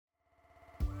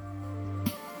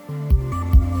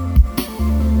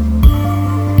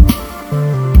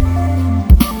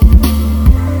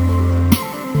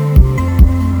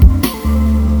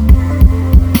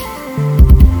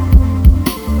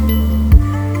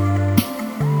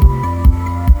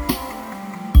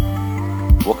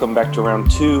Welcome back to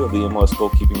round 2 of the MLS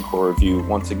Goalkeeping Core Review,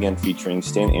 once again featuring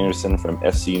Stan Anderson from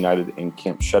FC United and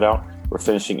Camp Shutout. We're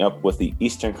finishing up with the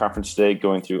Eastern Conference today,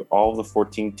 going through all of the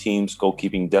 14 teams'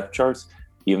 goalkeeping depth charts,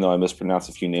 even though I mispronounced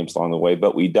a few names along the way.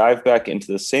 But we dive back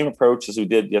into the same approach as we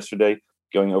did yesterday,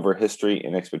 going over history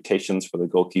and expectations for the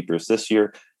goalkeepers this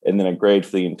year, and then a grade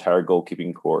for the entire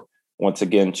goalkeeping core. Once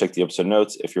again, check the episode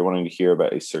notes if you're wanting to hear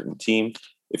about a certain team.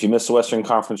 If you missed the Western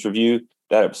Conference review,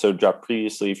 that episode dropped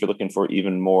previously if you're looking for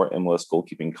even more MLS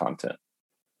goalkeeping content.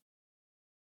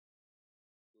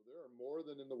 There are more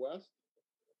than in the West?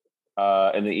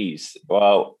 In the East.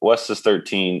 Well, West is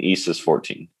 13, East is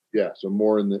 14. Yeah, so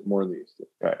more in the East.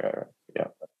 Right. Yeah.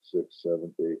 6,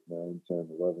 7, 8, 9, 10,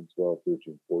 11, 12,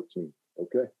 13, 14.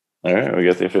 Okay. All right, we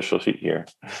got the official sheet here.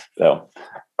 So,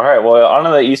 all right, well, on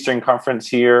to the Eastern Conference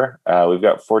here. We've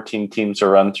got 14 teams to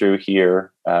run through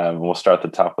here. We'll start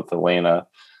at the top with Atlanta.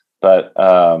 But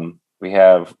we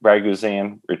have Brad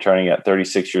Guzan returning at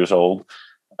 36 years old,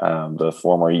 the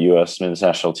former U.S. men's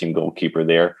national team goalkeeper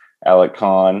there. Alec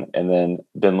Kahn, and then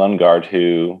Ben Lundgaard,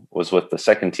 who was with the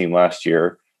second team last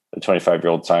year. The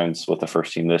 25-year-old signs with the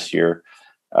first team this year.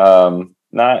 Again,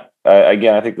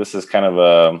 I think this is kind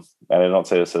of and I don't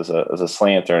say this as a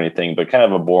slant or anything, but kind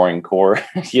of a boring core.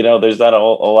 There's not a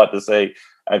lot to say.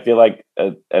 I feel like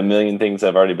a million things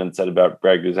have already been said about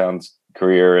Brad Guzan's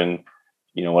career, and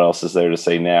what else is there to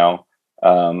say now?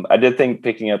 I did think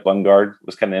picking up Lundgaard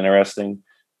was kind of interesting,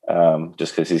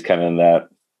 just because he's kind of in that,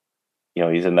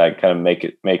 he's in that kind of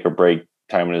make or break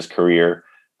time in his career.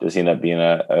 Does he end up being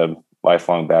a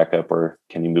lifelong backup, or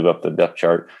can you move up the depth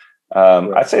chart?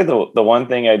 Right. I'd say the one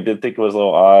thing I did think was a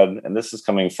little odd, and this is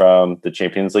coming from the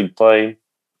Champions League play,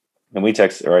 and I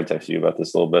texted you about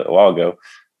this a while ago,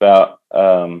 about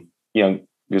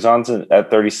Guzan's at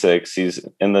 36. He's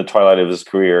in the twilight of his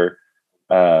career.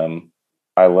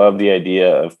 I love the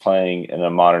idea of playing in a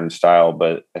modern style,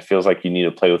 but it feels like you need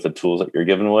to play with the tools that you're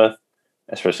given with,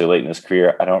 especially late in his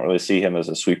career. I don't really see him as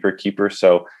a sweeper keeper.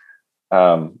 So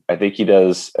I think he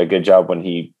does a good job when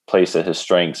he plays to his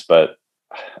strengths, but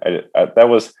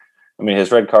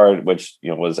his red card, which,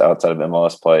 was outside of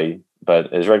MLS play,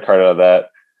 but his red card out of that,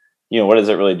 what does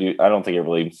it really do? I don't think it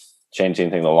really changed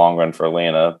anything in the long run for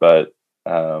Atlanta, but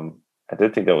I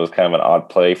did think that was kind of an odd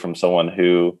play from someone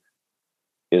who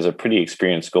is a pretty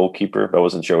experienced goalkeeper, but I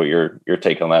wasn't sure what your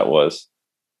take on that was.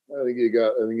 I think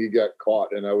he got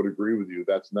caught, and I would agree with you.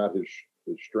 That's not his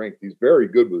strength. He's very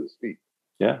good with his feet.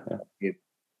 Yeah.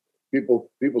 People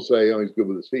say, he's good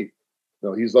with his feet.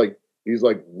 No, he's like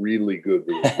really good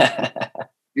with his feet.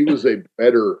 He was a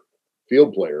better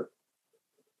field player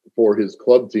for his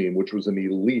club team, which was an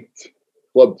elite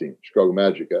club team, Chicago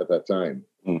Magic at that time.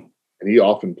 And he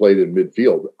often played in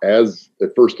midfield as a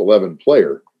first 11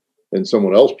 player, and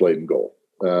someone else played in goal.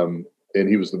 And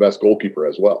he was the best goalkeeper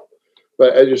as well.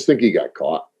 But I just think he got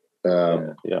caught.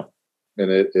 Yeah. And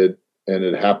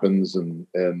it happens and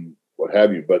what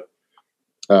have you. But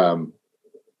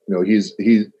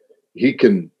he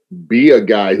can be a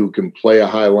guy who can play a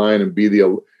high line and be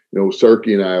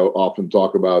Sarky and I often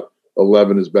talk about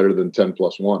 11 is better than 10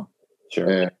 plus 1.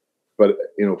 Sure. But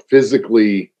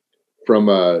physically, I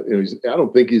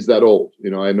don't think he's that old.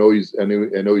 I know he's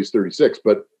 36,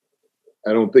 but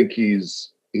I don't think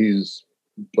he's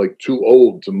like too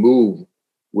old to move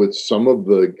with some of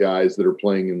the guys that are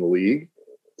playing in the league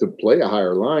to play a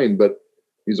higher line, but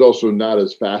he's also not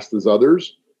as fast as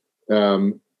others.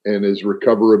 And his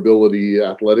recoverability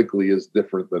athletically is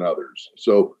different than others.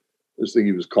 So I just think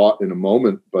he was caught in a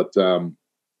moment, but I'm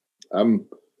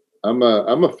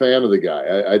a fan of the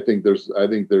guy. I think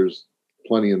there's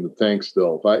plenty in the tank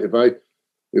still.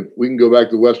 If we can go back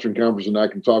to the Western Conference, and I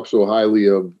can talk so highly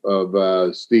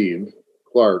of Steve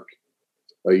Clark,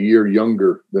 a year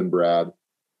younger than Brad,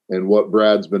 and what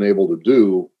Brad's been able to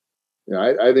do,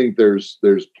 I think there's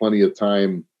plenty of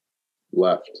time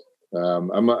left.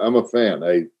 I'm a fan.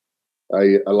 I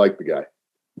like the guy.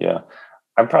 Yeah,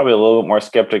 I'm probably a little bit more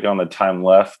skeptic on the time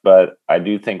left, but I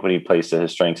do think when he plays to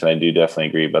his strengths, and I do definitely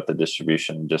agree about the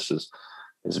distribution, just his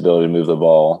ability to move the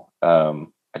ball.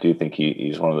 I do think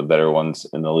he's one of the better ones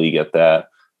in the league at that.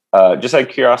 Just out of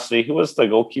curiosity, who was the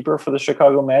goalkeeper for the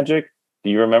Chicago Magic? Do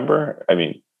you remember? I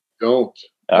mean, I don't.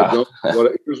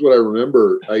 Here's what I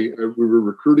remember. We were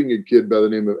recruiting a kid by the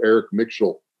name of Eric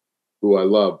Mitchell, who I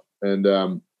love,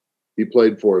 and he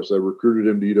played for us. I recruited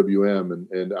him to UWM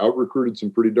and out-recruited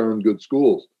some pretty darn good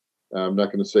schools. I'm not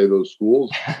going to say those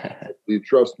schools. You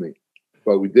trust me,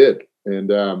 but we did. And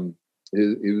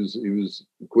he was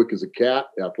quick as a cat,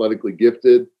 athletically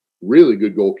gifted, really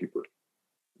good goalkeeper.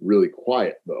 Really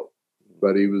quiet though.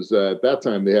 but he was at that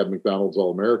time they had McDonald's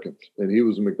All-Americans, and he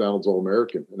was a McDonald's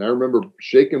All-American. And I remember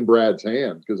shaking Brad's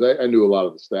hand because I knew a lot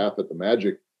of the staff at the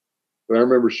Magic, but I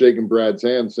remember shaking Brad's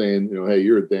hand saying, hey,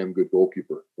 you're a damn good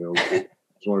goalkeeper. Just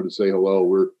wanted to say hello.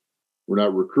 We're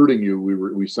not recruiting you.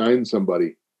 We signed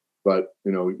somebody, but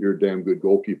you're a damn good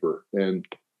goalkeeper. And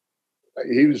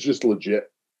he was just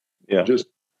legit. Yeah. Just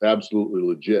absolutely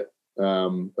legit.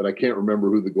 But I can't remember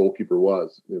who the goalkeeper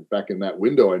was. Back in that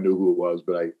window, I knew who it was,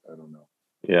 but I don't know.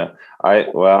 Yeah. I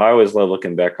always love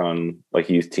looking back on like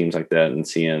youth teams like that and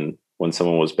seeing when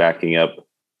someone was backing up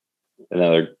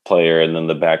another player and then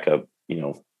the backup,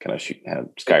 kind of had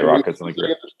skyrockets. Like,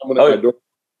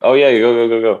 oh yeah,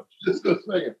 go. Just a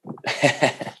second.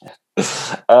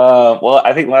 Well,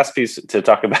 I think last piece to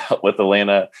talk about with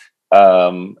Atlanta,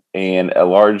 and a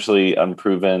largely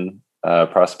unproven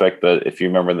prospect, but if you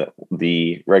remember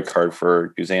the red card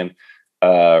for Guzan,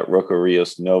 Rocco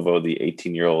Rios Novo, the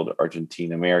 18-year-old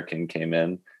Argentine American, came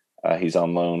in. He's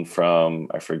on loan from,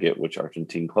 I forget which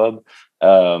Argentine club,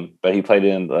 but he played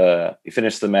he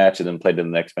finished the match and then played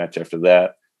in the next match after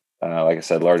that. Like I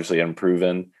said, largely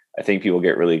unproven. I think people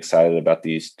get really excited about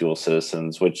these dual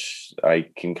citizens, which I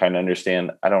can kind of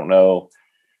understand. I don't know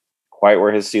quite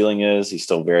where his ceiling is. He's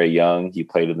still very young. He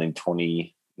played in the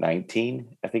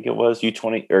 2019, I think it was,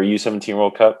 U20 or U17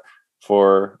 World Cup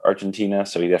for Argentina.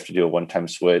 So he'd have to do a one-time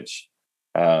switch.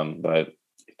 But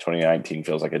 2019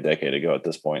 feels like a decade ago at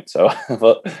this point. So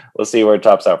we'll see where it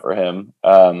tops out for him.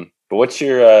 But what's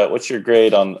your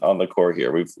grade on the core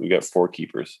here? We've got 4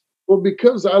 keepers. Well,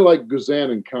 because I like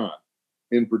Guzan and Khan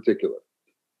in particular.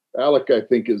 Alec, I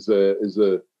think, is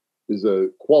a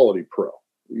quality pro.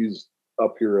 He's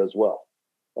up here as well,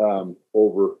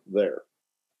 over there.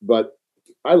 But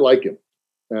I like him,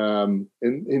 and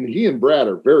he and Brad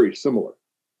are very similar.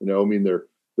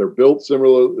 They're built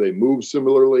similar. They move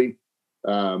similarly.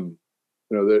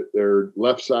 They're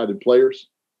left-sided players.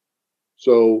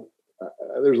 So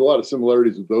there's a lot of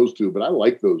similarities with those two. But I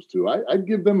like those two. I'd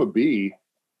give them a B.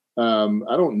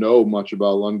 I don't know much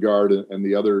about Lundgaard and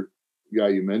the other guy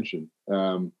you mentioned,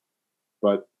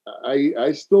 but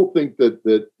I still think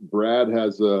that Brad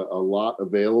has a lot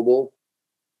available.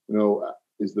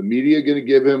 Is the media going to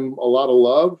give him a lot of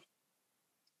love?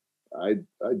 I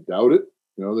doubt it.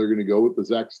 They're going to go with the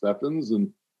Zach Steffens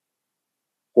and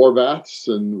Horvaths,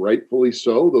 and rightfully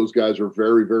so. Those guys are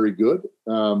very, very good.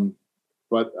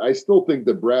 But I still think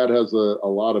that Brad has a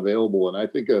lot available, and I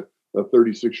think a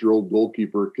 36-year-old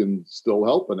goalkeeper can still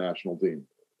help a national team.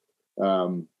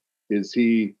 Is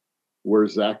he where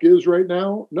Zach is right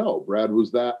now? No, Brad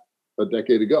was that a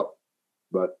decade ago.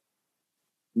 But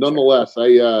nonetheless,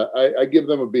 I give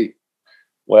them a B.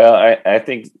 Well, I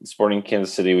think Sporting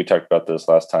Kansas City, we talked about this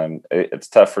last time. It's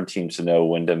tough for teams to know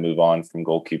when to move on from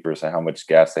goalkeepers and how much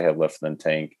gas they have left in the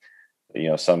tank.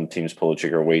 Some teams pull the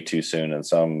trigger way too soon and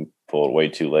some pull it way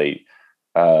too late.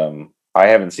 I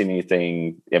haven't seen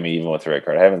anything. I mean, even with the red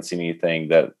card, I haven't seen anything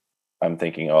that I'm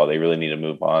thinking, oh, they really need to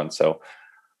move on. So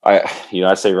I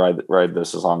say ride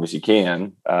this as long as you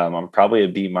can. I'm probably a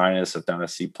B-, if not a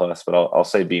C+, but I'll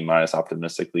say B-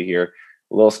 optimistically here.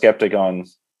 A little skeptic on,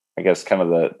 I guess, kind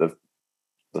of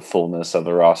the fullness of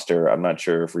the roster. I'm not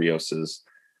sure if Rios is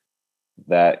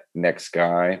that next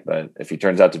guy, but if he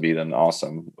turns out to be, then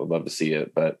awesome. Would love to see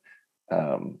it. But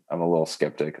I'm a little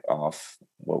skeptic off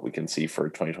what we can see for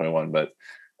 2021. But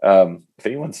if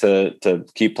he wants to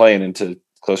keep playing into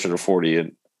closer to 40,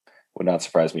 it would not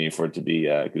surprise me for it to be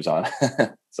Guzan.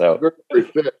 So very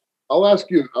fit. I'll ask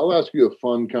you a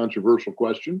fun, controversial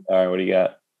question. All right, what do you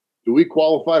got? Do we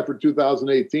qualify for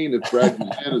 2018 if Brad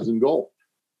Guzan is in goal?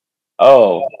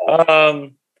 Oh,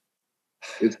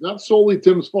 it's not solely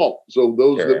Tim's fault. So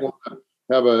those sure. that want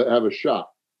to have a shot,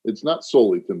 it's not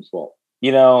solely Tim's fault.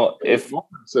 If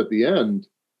moments at the end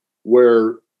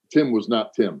where Tim was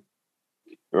not Tim.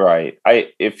 Right.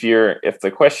 If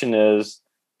the question is,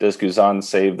 does Guzan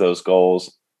save those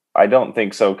goals? I don't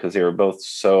think so, because they were both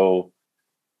so.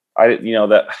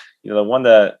 The one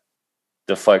that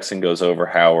deflects and goes over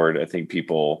Howard. I think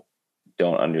people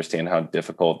don't understand how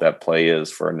difficult that play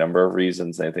is for a number of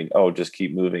reasons. They think, oh, just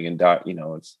keep moving and dot.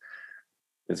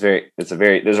 There's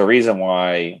a reason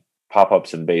why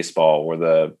pop-ups in baseball where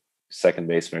the second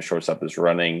baseman or shortstop is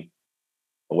running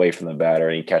away from the batter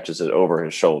and he catches it over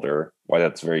his shoulder, why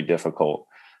that's very difficult.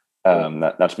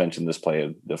 Not to mention this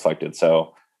play deflected.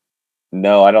 So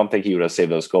no, I don't think he would have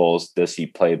saved those goals. Does he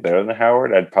play better than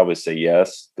Howard? I'd probably say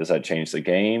yes. Does that change the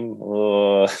game?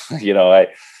 I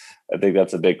think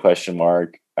that's a big question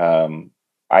mark.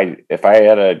 If I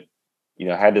had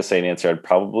had to say an answer, I'd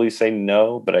probably say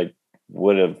no, but I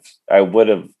would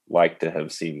have like to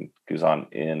have seen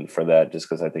Guzan in for that, just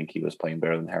because I think he was playing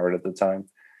better than Howard at the time.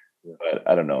 Yeah. But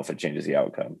I don't know if it changes the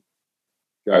outcome.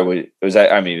 Is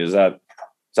that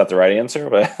the right answer?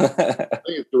 But I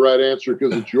think it's the right answer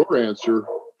because it's your answer.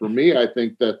 For me, I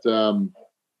think that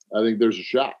I think there's a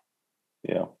shot.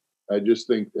 Yeah. I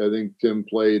think Tim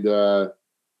played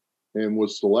and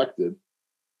was selected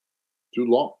too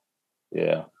long.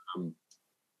 Yeah.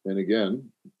 And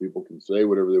again, people can say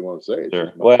whatever they want to say.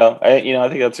 Sure. Well, I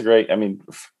think that's a great. I mean,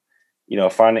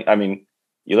 finding. I mean,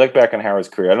 you look back on Howard's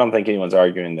career. I don't think anyone's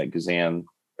arguing that Guzan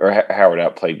or Howard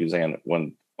outplayed Guzan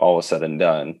when all is said and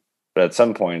done. But at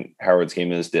some point, Howard's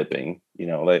game is dipping.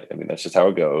 That's just how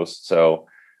it goes. So,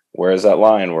 where is that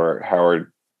line where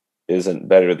Howard isn't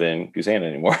better than Guzan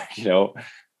anymore?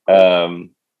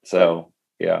 So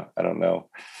yeah, I don't know.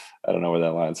 I don't know where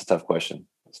that line. It's a tough question.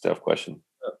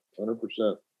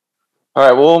 100%. All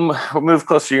right, we'll move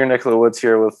closer to your neck of the woods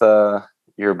here with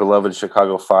your beloved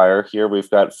Chicago Fire. Here we've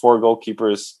got 4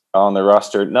 goalkeepers on the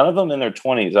roster, none of them in their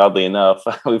 20s, oddly enough.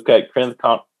 We've got Kenneth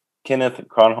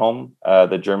Kronholm,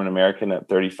 the German-American at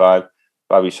 35,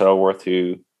 Bobby Shuttleworth,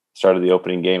 who started the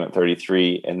opening game at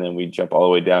 33, and then we jump all the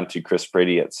way down to Chris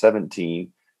Brady at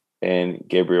 17 and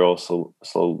Gabriel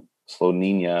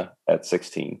Slonina at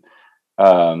 16.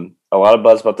 A lot of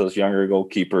buzz about those younger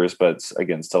goalkeepers, but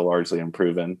again, still largely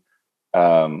unproven.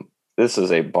 This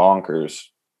is a bonkers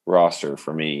roster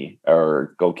for me,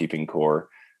 or goalkeeping core.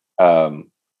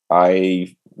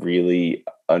 I really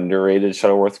underrated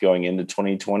Shuttleworth going into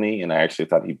 2020, and I actually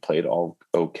thought he played all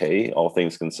okay, all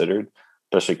things considered,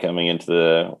 especially coming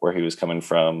into where he was coming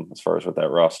from as far as with that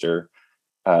roster.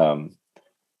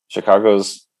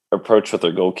 Chicago's approach with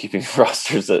their goalkeeping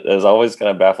rosters has always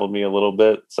kind of baffled me a little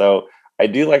bit. So I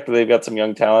do like that they've got some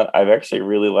young talent. I've actually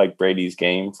really liked Brady's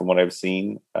game from what I've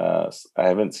seen. I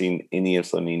haven't seen any of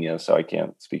Slonina, so I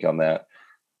can't speak on that.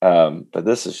 But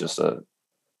this is just a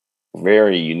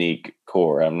very unique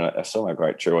core. I'm still not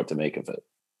quite sure what to make of it.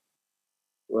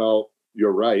 Well,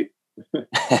 you're right.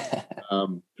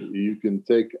 You can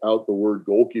take out the word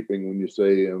goalkeeping when you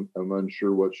say I'm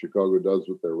unsure what Chicago does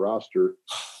with their roster.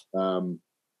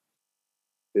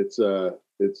 It's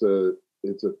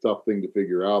a tough thing to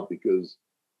figure out because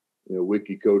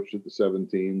Wiki coached at the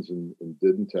 17s and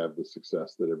didn't have the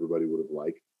success that everybody would have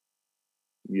liked.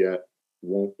 Yet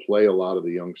won't play a lot of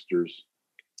the youngsters,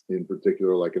 in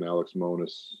particular like an Alex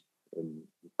Monis and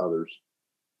others.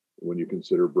 When you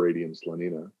consider Brady and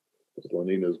Slonina.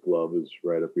 Slonina's glove is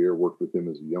right up here. Worked with him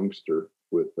as a youngster.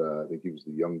 With I think he was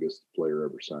the youngest player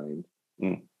ever signed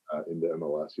into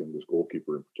MLS, youngest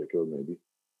goalkeeper in particular, maybe.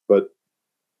 But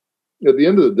at the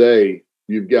end of the day,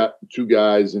 you've got 2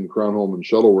 guys in Kronholm and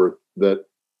Shuttleworth that.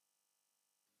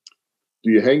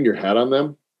 Do you hang your hat on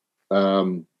them?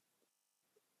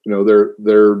 They're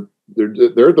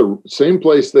the same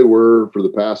place they were for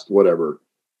the past whatever.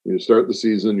 You start the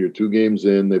season, you're 2 games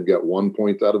in, they've got 1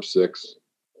 point out of 6.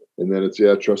 And then it's,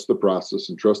 trust the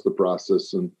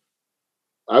process. And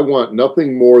I want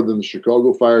nothing more than the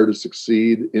Chicago Fire to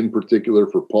succeed, in particular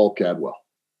for Paul Cadwell.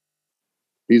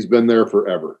 He's been there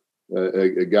forever.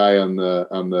 A guy on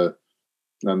the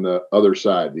other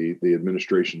side, the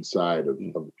administration side of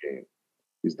the game.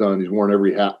 He's worn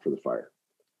every hat for the Fire.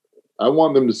 I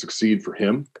want them to succeed for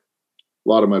him. A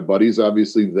lot of my buddies,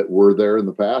 obviously, that were there in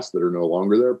the past that are no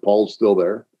longer there. Paul's still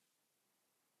there.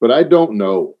 But I don't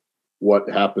know what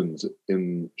happens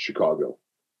in Chicago.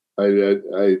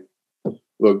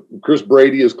 Look, Chris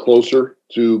Brady is closer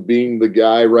to being the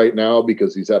guy right now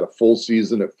because he's had a full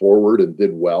season at forward and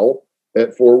did well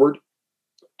at forward.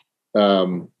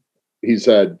 He's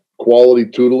had quality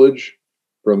tutelage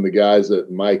from the guys at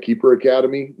My Keeper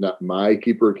Academy, not My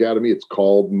Keeper Academy. It's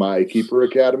called My Keeper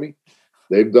Academy.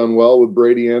 They've done well with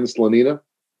Brady and Slonina.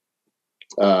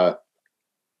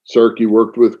 Sarkey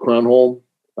worked with Kronholm.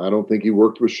 I don't think he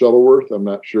worked with Shuttleworth. I'm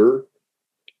not sure.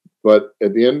 But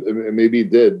at the end, maybe he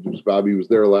did because Bobby was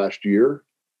there last year.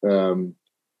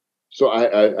 So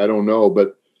I don't know.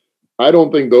 But I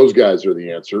don't think those guys are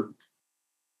the answer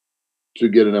to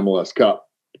get an MLS Cup.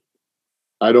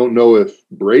 I don't know if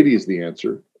Brady's the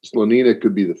answer. Slonina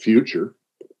could be the future.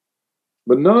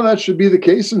 But none of that should be the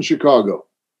case in Chicago.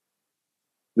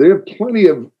 They have plenty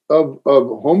of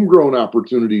homegrown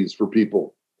opportunities for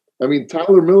people. I mean,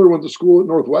 Tyler Miller went to school at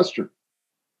Northwestern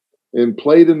and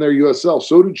played in their USL.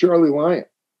 So did Charlie Lyon.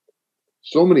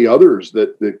 So many others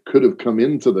that could have come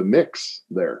into the mix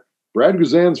there. Brad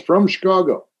Guzan's from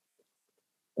Chicago.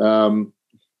 I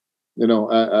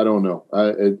don't know.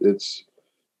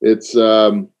 It's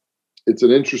an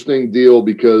interesting deal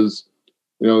because,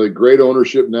 the great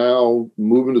ownership now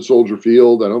moving to Soldier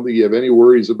Field. I don't think you have any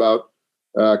worries about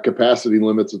capacity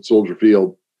limits at Soldier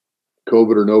Field,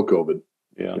 COVID or no COVID.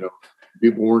 Yeah. You know,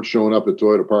 people weren't showing up at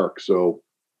Toyota Park. So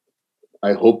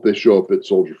I hope they show up at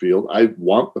Soldier Field. I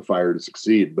want the Fire to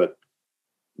succeed, but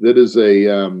that is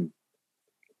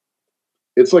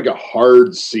it's like a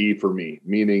hard C for me,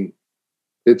 meaning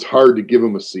it's hard to give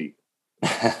them a C.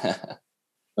 I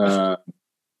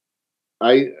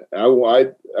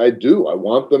do. I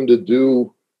want them to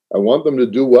do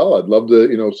well. I'd love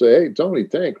to, say, hey, Tony,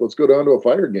 Tank, let's go down to a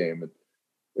Fire game.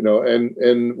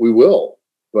 And we will.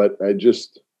 But I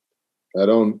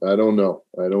don't know.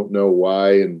 I don't know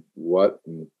why and what.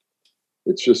 And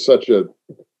it's just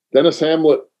Dennis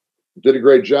Hamlet did a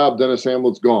great job. Dennis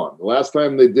Hamlet's gone. The last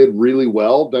time they did really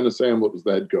well, Dennis Hamlet was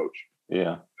the head coach.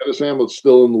 Yeah. Dennis Hamlet's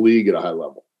still in the league at a high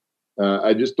level.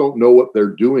 I just don't know what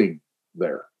they're doing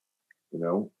there,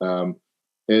 and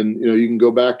you can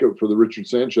go back for the Richard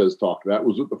Sanchez talk. That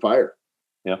was with the Fire.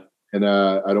 Yeah. And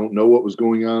I don't know what was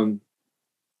going on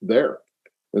there.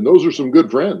 And those are some good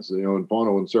friends, in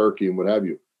Fano and Sarky and what have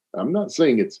you. I'm not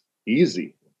saying it's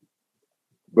easy,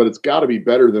 but it's got to be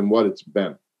better than what it's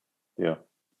been. Yeah.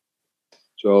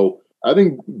 So I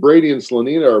think Brady and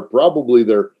Slonina are probably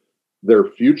their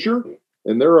future,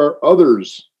 and there are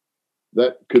others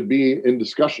that could be in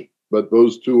discussion. But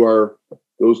those two are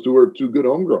two good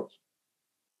homegrowns.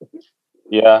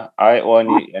 Yeah,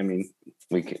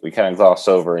 we kind of gloss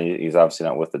over. He's obviously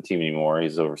not with the team anymore.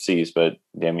 He's overseas, but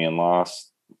Damian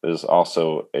Loss is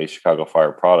also a Chicago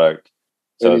Fire product.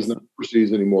 So and he's not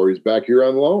overseas anymore. He's back here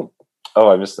on loan. Oh,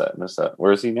 I missed that.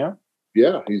 Where is he now?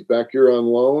 Yeah, he's back here on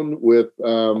loan with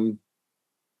in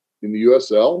the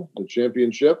USL, the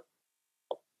championship.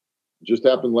 Just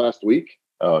happened last week.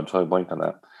 Oh, I totally blanked on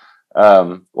that.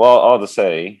 Well, all to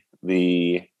say,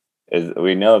 we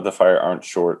know that the Fire aren't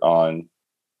short on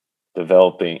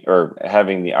developing or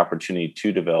having the opportunity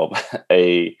to develop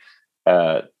a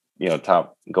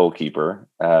top goalkeeper.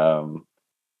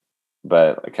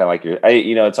 But kind of like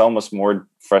it's almost more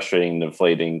frustrating and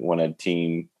deflating when a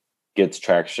team gets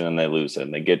traction and they lose it,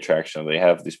 and they get traction, they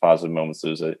have these positive moments,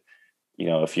 lose it.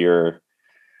 If you're,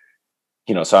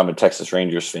 so I'm a Texas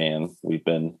Rangers fan. We've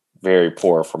been very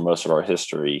poor for most of our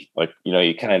history. Like,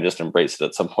 you kind of just embrace it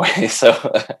at some point. So,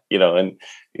 and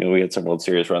we had some World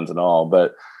Series runs and all,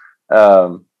 but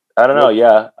I don't know.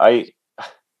 Yeah,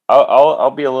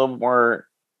 I'll be a little more.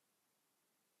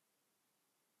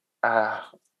 I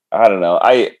don't know.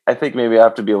 I think maybe I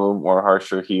have to be a little more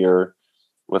harsher here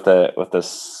with a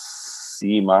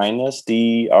C minus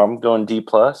D. I'm going D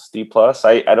plus.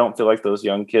 I don't feel like those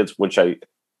young kids, which I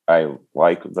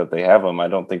like that they have them. I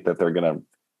don't think that they're going to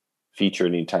feature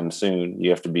anytime soon. You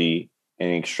have to be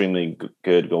an extremely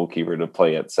good goalkeeper to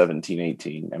play at 17,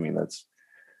 18. I mean,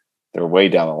 they're way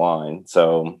down the line.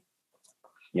 So,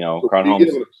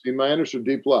 Kronholm's C minus or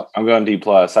D plus? I'm going D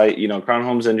plus.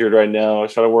 Kronholm's injured right now.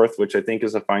 Shuttleworth, which I think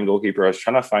is a fine goalkeeper. I was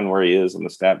trying to find where he is in the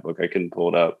stat book. I couldn't pull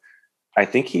it up. I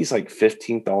think he's like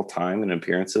 15th all time in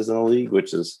appearances in the league,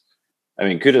 which is,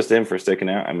 kudos to him for sticking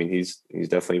out. He's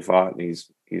definitely fought and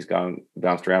he's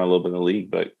bounced around a little bit in the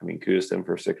league, but kudos to him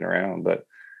for sticking around. But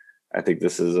I think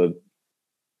this is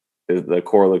the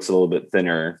core looks a little bit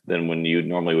thinner than when you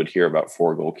normally would hear about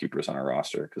 4 goalkeepers on a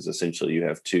roster, because essentially you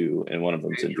have 2 and one of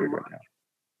them's injured right now.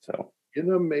 So in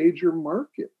a major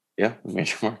market. Yeah,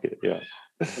 major market. Yeah.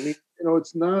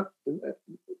 It's not.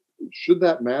 Should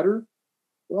that matter?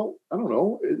 Well, I don't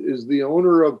know. Is the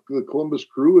owner of the Columbus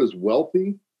Crew as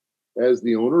wealthy as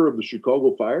the owner of the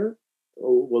Chicago Fire?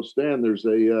 Oh, well, Stan, there's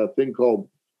a thing called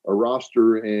a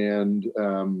roster and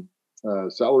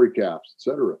salary caps,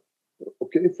 etc.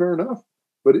 Okay, fair enough.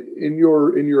 But in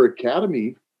your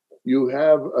academy, you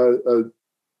have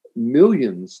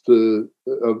millions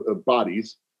of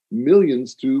bodies,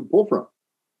 millions to pull from.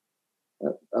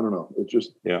 I don't know. It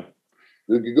just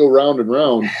it could go round and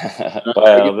round.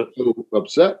 I get so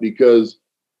upset because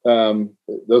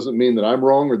it doesn't mean that I'm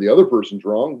wrong or the other person's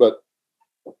wrong, but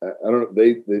I don't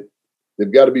know.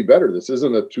 They've got to be better. This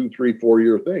isn't a 2, 3, 4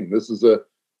 year thing. This is a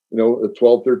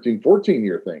 12, 13, 14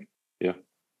 year thing. Yeah.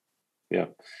 Yeah.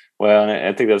 Well, and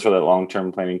I think that's where that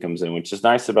long-term planning comes in, which is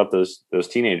nice about those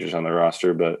teenagers on the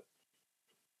roster, but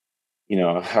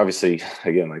obviously,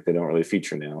 again, like they don't really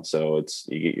feature now. So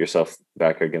you get yourself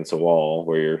back against a wall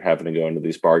where you're having to go into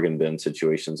these bargain bin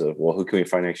situations of, well, who can we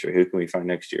find next year? Who can we find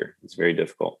next year? It's very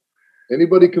difficult.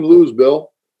 Anybody can lose,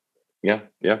 Bill. Yeah.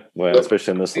 Yeah. Well,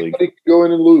 especially in this league. Anybody can go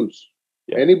in and lose.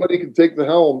 Yeah. Anybody can take the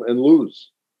helm and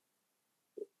lose.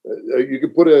 You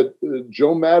could put a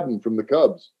Joe Madden from the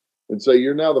Cubs and say,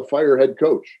 you're now the Fire head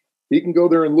coach. He can go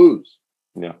there and lose.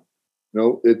 Yeah.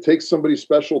 It takes somebody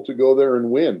special to go there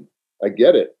and win. I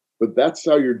get it. but that's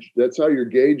how you're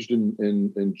gauged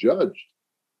and judged.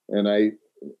 And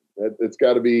it's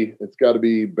got to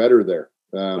be better there.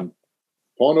 Pono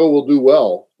will do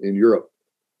well in Europe,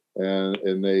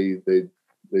 and they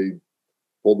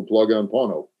pulled the plug on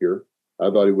Pono here. I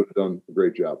thought he would have done a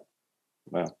great job.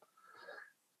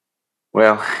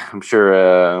 Well, I'm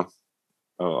sure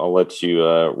I'll let you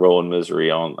roll in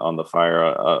misery on the fire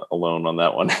alone on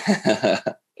that one.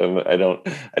 I don't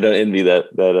envy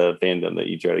that fandom that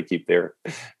you try to keep there.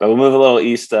 But we'll move a little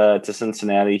east to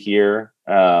Cincinnati here,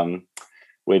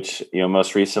 which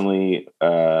most recently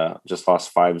just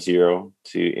lost 5-0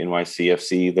 to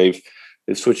NYCFC.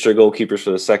 They've switched their goalkeepers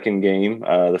for the second game.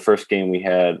 The first game we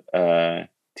had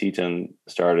Titan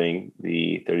starting,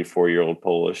 the 34-year-old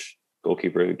Polish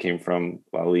goalkeeper who came from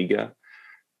La Liga.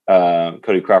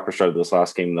 Cody Cropper started this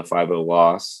last game in the 5-0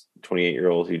 loss.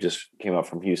 28-year-old who just came up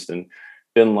from Houston.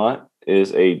 Ben Lunt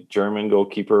is a German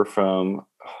goalkeeper from,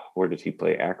 where did he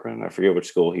play? Akron? I forget which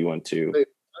school he went to.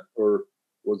 Or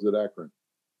was it Akron?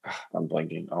 I'm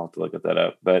blanking. I'll have to look at that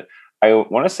up. But I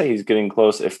want to say he's getting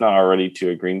close, if not already,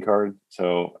 to a green card.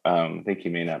 So I think he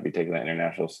may not be taking that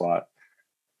international slot.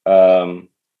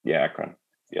 Akron.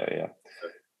 Yeah.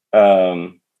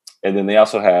 And then they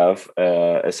also have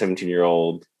a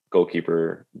 17-year-old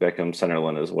goalkeeper, Beckham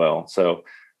Sunderland, as well. So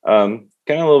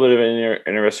kind of a little bit of an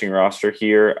interesting roster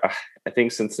here. I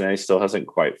think Cincinnati still hasn't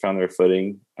quite found their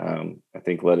footing. I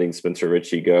think letting Spencer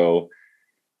Ritchie go,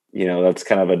 that's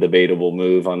kind of a debatable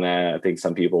move on that. I think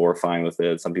some people were fine with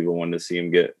it. Some people wanted to see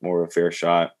him get more of a fair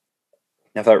shot.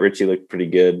 I thought Ritchie looked pretty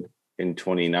good in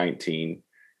 2019,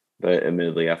 but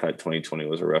admittedly, I thought 2020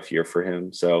 was a rough year for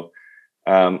him. So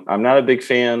I'm not a big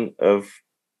fan of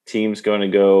teams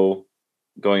going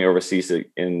overseas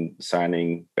and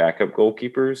signing backup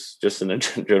goalkeepers, just in a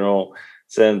general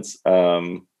sense.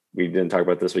 We didn't talk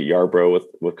about this, but Yarbrough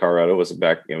with Colorado was a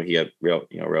back. He had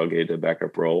relegated to a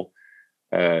backup role.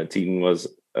 Teaton was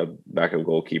a backup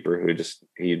goalkeeper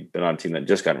he'd been on a team that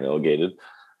just got relegated.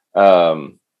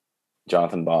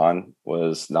 Jonathan Bond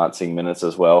was not seeing minutes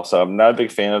as well, so I'm not a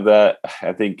big fan of that.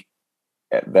 I think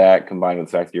that combined with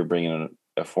the fact that you're bringing in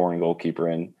a foreign goalkeeper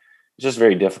in, it's just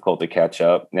very difficult to catch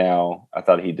up. Now, I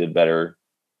thought he did better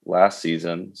last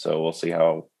season, so we'll see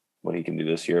what he can do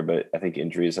this year. But I think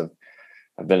injuries have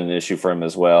been an issue for him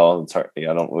as well. It's hard, I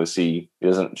don't really see. He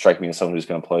doesn't strike me as someone who's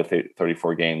going to play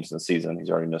 34 games in the season. He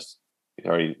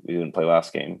didn't play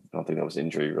last game. I don't think that was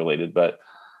injury related. But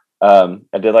I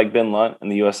did like Ben Lunt in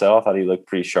the USL. I thought he looked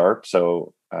pretty sharp.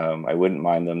 So I wouldn't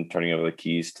mind them turning over the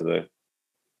keys to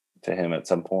him at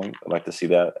some point. I'd like to see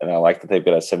that. And I like that they've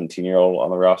got a 17-year-old on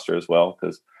the roster as well,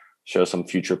 because show some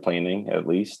future planning at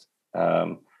least.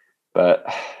 But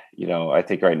I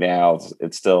think right now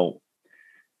it's still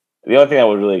the only thing that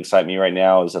would really excite me right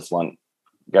now is if Lunt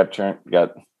got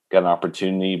an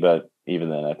opportunity. But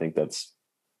even then, I think I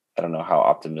don't know how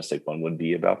optimistic one would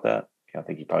be about that. I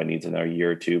think he probably needs another year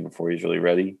or two before he's really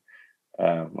ready.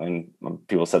 And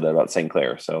people said that about St.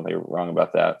 Clair, so they were wrong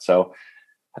about that. So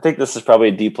I think this is probably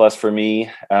a D+ for me,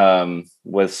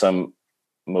 with some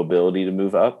mobility to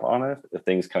move up on it if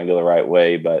things kind of go the right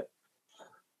way. But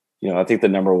I think the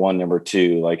number one, number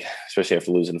two, especially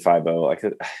after losing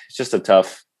 5-0, it's just a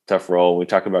tough role. We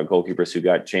talk about goalkeepers who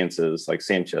got chances, like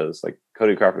Sanchez,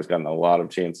 Cody Cropper's gotten a lot of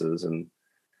chances, and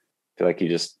I feel like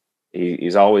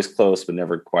he's always close, but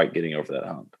never quite getting over that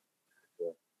hump.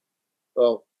 Yeah.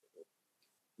 Well,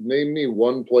 name me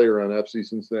one player on FC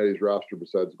Cincinnati's roster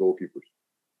besides goalkeepers.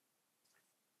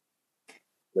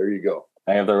 There you go.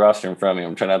 I have the roster in front of me.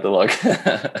 I'm trying not to look.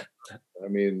 I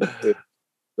mean,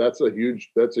 that's a huge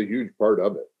part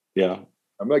of it. Yeah.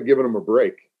 I'm not giving them a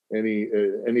break. Any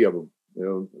of them.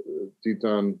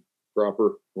 Titon,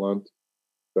 Cropper, Lunt,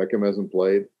 Beckham hasn't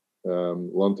played.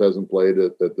 Lunt hasn't played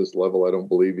at this level, I don't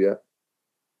believe yet.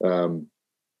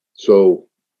 So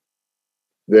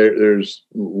there's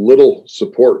little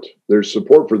support. There's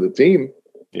support for the team.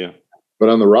 Yeah. But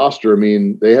on the roster, I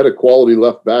mean, they had a quality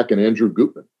left back in Andrew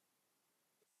Gutman.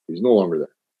 He's no longer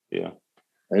there. Yeah.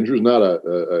 Andrew's not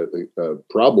a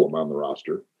problem on the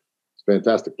roster. He's a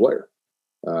fantastic player.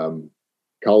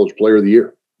 College player of the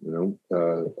year.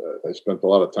 I spent a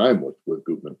lot of time with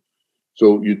Gutman.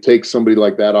 So you take somebody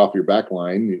like that off your back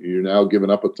line, you're now giving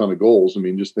up a ton of goals. I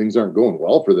mean, just things aren't going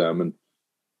well for them. And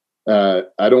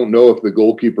I don't know if the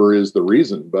goalkeeper is the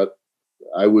reason, but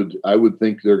I would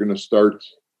think they're going to start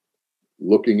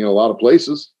looking in a lot of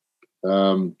places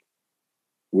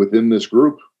within this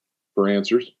group for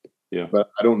answers. Yeah. But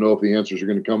I don't know if the answers are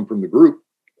going to come from the group.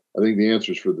 I think the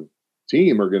answers for the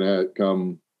team are going to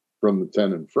come from the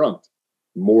 10 in front,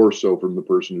 more so from the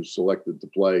person who's selected to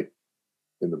play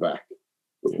in the back.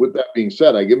 But with that being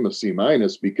said, I give him a C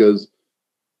minus because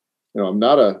I'm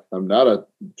not a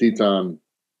Teton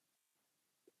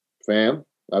fan.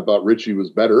 I thought Richie was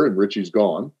better, and Richie's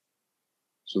gone.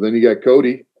 So then you got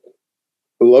Cody.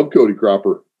 I love Cody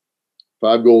Cropper.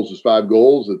 5 goals is 5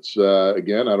 goals. It's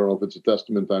again, I don't know if it's a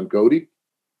testament on Cody.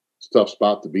 It's a tough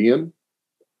spot to be in,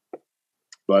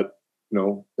 but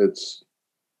it's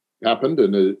happened,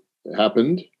 and it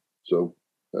happened. So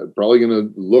probably going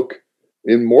to look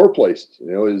in more places.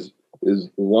 Is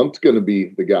Lunt going to be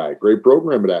the guy? Great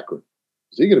program at Akron.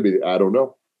 Is he going to be? I don't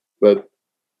know, but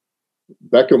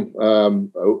Beckham.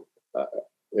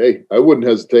 Hey, I wouldn't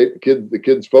hesitate. The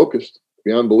kid's focused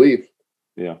beyond belief.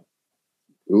 Yeah.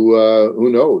 Who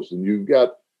knows? And you've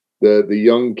got the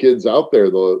young kids out there,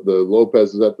 the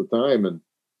Lopez's at the time, and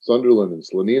Sunderland and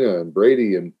Slanina and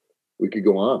Brady, and we could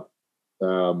go on.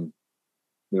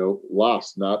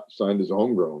 Lost, not signed as a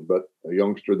homegrown, but a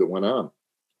youngster that went on.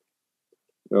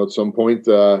 At some point,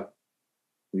 you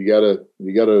gotta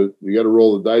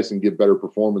roll the dice and get better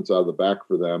performance out of the back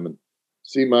for them. And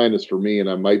C minus for me, and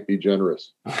I might be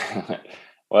generous.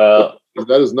 Well, that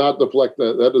does not reflect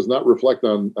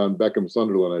on Beckham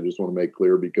Sunderland. I just want to make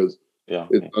clear because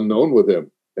it's unknown with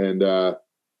him. And but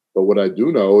what I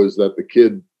do know is that the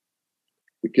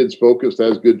kid's focused,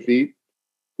 has good feet.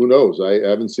 Who knows? I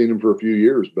haven't seen him for a few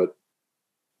years, but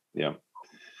yeah.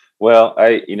 Well,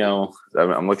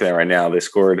 I'm looking at it right now. They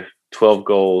scored 12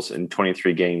 goals in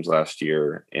 23 games last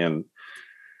year, and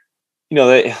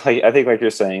I think, like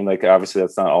you're saying, like obviously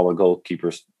that's not all the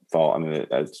goalkeeper's fault. I mean,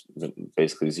 it's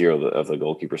basically zero of the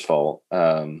goalkeeper's fault.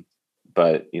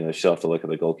 But she'll have to look at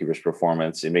the goalkeeper's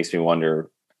performance. It makes me wonder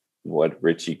what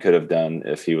Richie could have done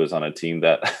if he was on a team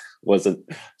that wasn't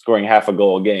scoring half a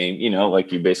goal a game.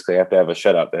 Like you basically have to have a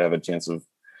shutout to have a chance of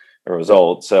a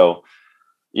result. So,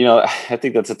 I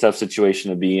think that's a tough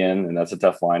situation to be in, and that's a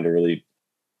tough line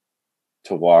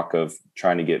to walk of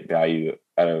trying to get value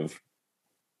out of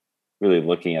really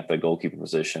looking at the goalkeeper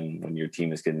position when your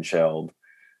team is getting shelled.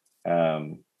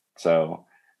 When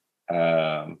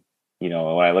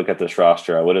I look at this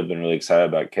roster, I would have been really excited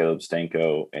about Caleb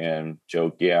Stanko and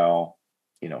Joe Giao,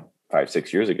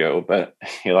 5-6 years ago. But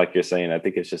like you're saying, I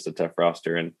think it's just a tough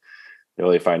roster, and they're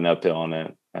really fighting uphill on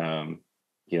it.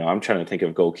 I'm trying to think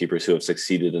of goalkeepers who have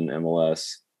succeeded in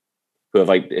MLS,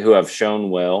 who have shown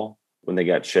well when they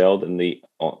got shelled. And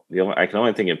I can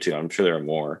only think of 2. I'm sure there are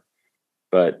more,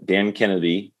 but Dan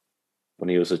Kennedy when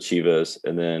he was with Chivas,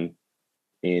 and then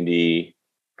Andy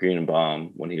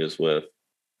Greenbaum when he was with.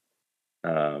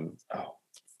 I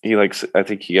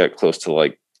think he got close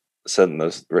to setting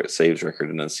the saves record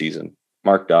in a season.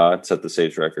 Mark Dodd set the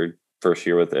saves record first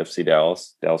year with FC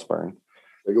Dallas Burn.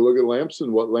 Take a look at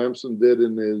Lamson. What Lamson did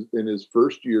in his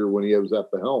first year when he was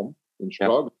at the helm in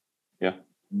Chicago. Yeah.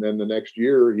 And then the next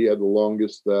year he had the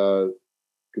longest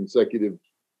consecutive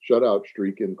shutout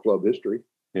streak in club history.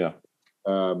 Yeah.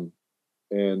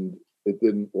 And it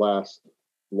didn't last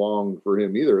long for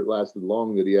him either. It lasted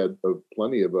long that he had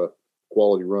plenty of a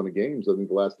quality run of games. I think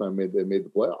the last time they made the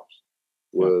playoffs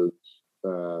was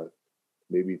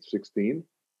maybe 16,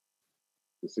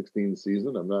 the 16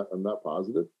 season. I'm not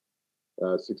positive,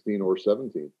 16 or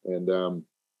 17. And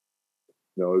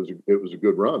it was a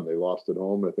good run. They lost at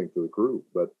home, I think, to the Crew,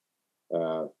 but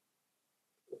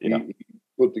he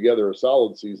put together a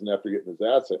solid season after getting his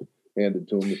ass handed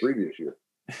to him the previous year.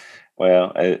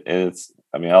 Well,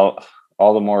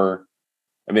 all the more.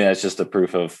 That's just a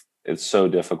proof of it's so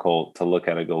difficult to look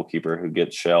at a goalkeeper who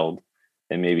gets shelled,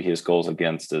 and maybe his goals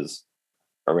against is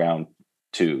around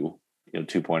 2,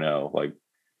 2.0. Like,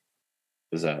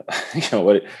 is that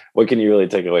what can you really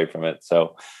take away from it?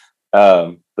 So,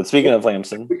 but speaking of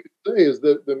Lamson, what we could say is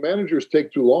that the managers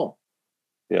take too long.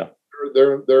 Yeah,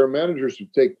 there are managers who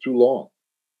take too long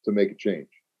to make a change.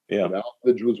 Yeah,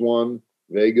 Alvidge was one.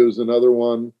 Vega's another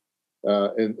one.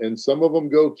 And some of them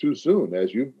go too soon,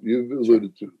 as you've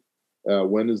alluded to.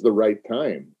 When is the right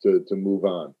time to move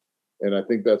on? And I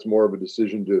think that's more of a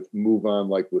decision to move on,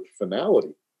 like with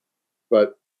finality.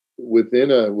 But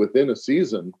within a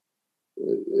season,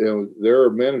 there are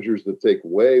managers that take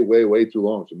way, way, way too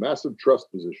long. It's a massive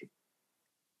trust position.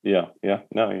 Yeah.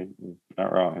 No, you're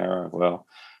not wrong. Well,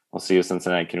 we'll see if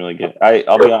Cincinnati can really get.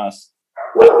 I'll be honest.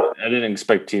 I didn't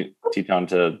expect Teton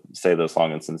to stay this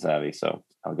long in Cincinnati, so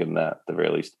I'll give him that at the very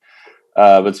least.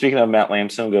 But speaking of Matt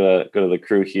Lamson, go to the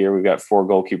Crew here. We've got 4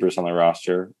 goalkeepers on the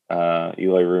roster.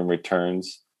 Eli Room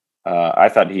returns. I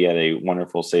thought he had a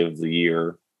wonderful save of the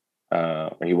year.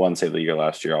 He won save of the year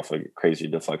last year off a crazy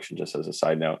deflection, just as a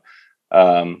side note.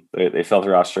 They filled the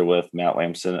roster with Matt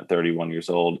Lamson at 31 years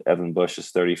old. Evan Bush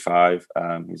is 35.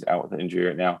 He's out with an injury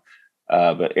right now.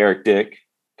 But Eric Dick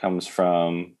comes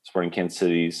from Sporting Kansas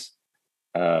City's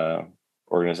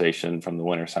organization from the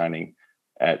winter signing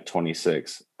at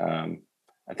 26. I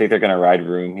think they're going to ride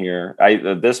room here.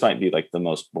 This might be like the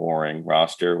most boring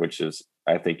roster, which is,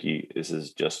 I think this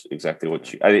is just exactly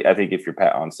what I think if you're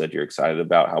Pat Onstead, you're excited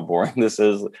about how boring this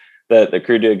is. That the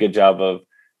Crew do a good job of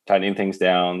tightening things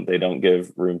down. They don't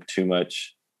give room too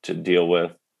much to deal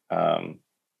with.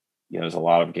 There's a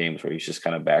lot of games where he's just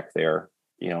kind of back there,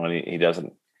 and he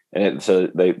doesn't. And so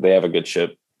they have a good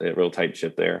ship, a real tight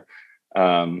ship there.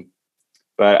 But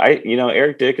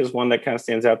Eric Dick is one that kind of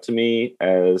stands out to me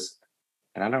as,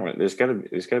 and I don't know, there's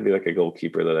gotta be like a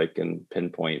goalkeeper that I can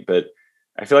pinpoint, but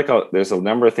I feel like there's a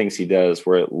number of things he does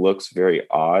where it looks very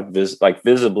odd.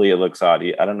 Visibly it looks odd.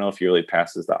 I don't know if he really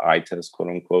passes the eye test, quote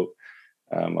unquote.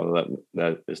 Although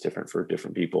that is different for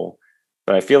different people.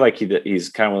 But I feel like he's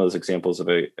kind of one of those examples of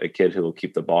a kid who will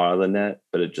keep the ball out of the net,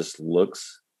 but it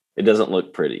doesn't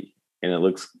look pretty. And it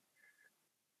looks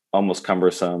almost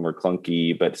cumbersome or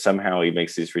clunky, but somehow he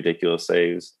makes these ridiculous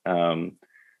saves.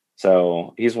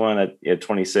 So he's one at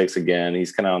 26 again.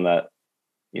 He's kind of on that,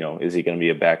 is he going to be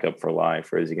a backup for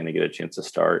life, or is he going to get a chance to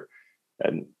start?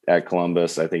 And at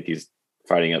Columbus, I think he's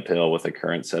fighting uphill with the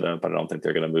current setup. I don't think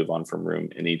they're going to move on from Room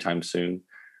anytime soon.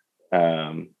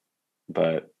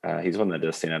 But he's one that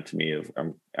does stand out to me.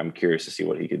 I'm curious to see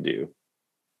what he could do.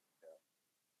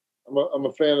 I'm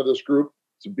a fan of this group.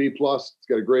 It's a B+. It's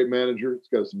got a great manager. It's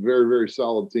got a very, very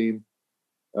solid team.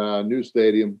 New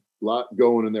stadium, a lot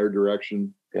going in their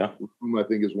direction. Yeah. Room, I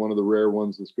think, is one of the rare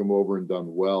ones that's come over and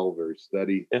done well, very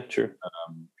steady. Yeah, true.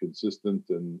 Consistent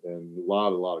and a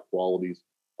lot of qualities.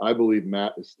 I believe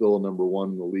Matt is still a number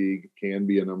one in the league, can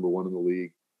be a number one in the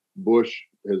league. Bush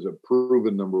is a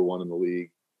proven number one in the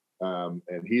league, and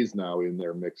he's now in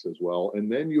their mix as well. And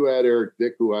then you add Eric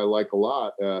Dick, who I like a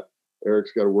lot.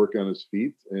 Eric's got to work on his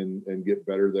feet and get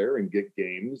better there and get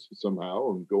games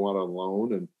somehow and go out on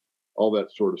loan and all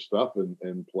that sort of stuff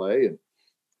and play. And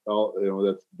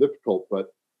that's difficult,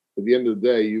 but at the end of the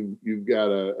day, you've got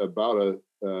about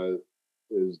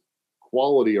as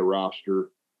quality a roster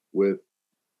with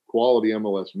quality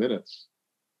MLS minutes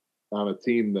on a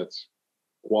team that's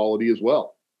quality as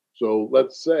well. So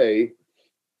let's say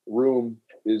Room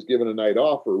is given a night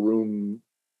off, or Room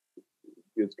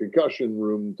gets concussion,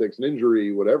 Room takes an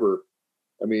injury, whatever.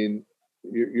 I mean,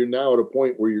 you're now at a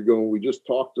point where you're going. We just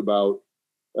talked about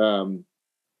the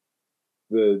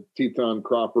Teton,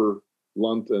 Cropper,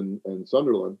 Lunt, and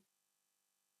Sunderland.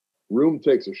 Room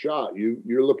takes a shot.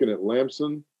 You're looking at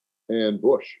Lamson and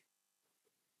Bush.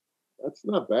 That's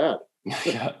not bad.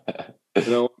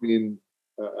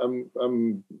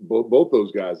 I'm both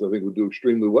those guys I think would do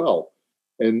extremely well.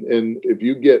 And if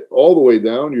you get all the way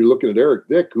down, you're looking at Eric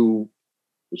Dick, who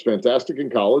was fantastic in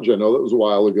college. I know that was a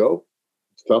while ago.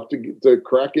 It's tough to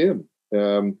crack in.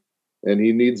 And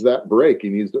he needs that break. He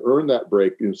needs to earn that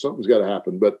break. Something's got to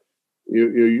happen. But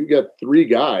you got three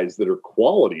guys that are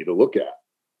quality to look at.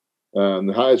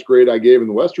 The highest grade I gave in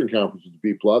the Western Conference was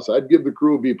B+. I'd give the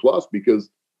Crew a B+ because,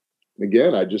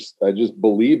 again, I just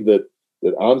believe that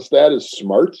Onstad is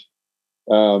smart.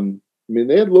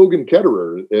 They had Logan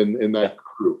Ketterer in that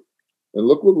Crew, and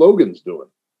look what Logan's doing.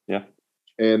 Yeah,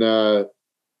 and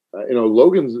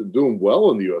Logan's doing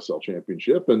well in the USL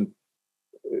Championship and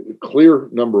clear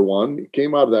number one. He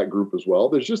came out of that group as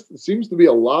well. It seems to be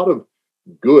a lot of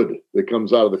good that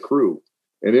comes out of the Crew,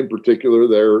 and in particular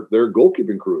their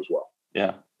goalkeeping crew as well.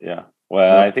 Yeah.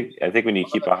 Well, I think when you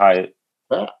keep a high,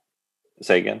 Pat.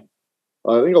 Say again.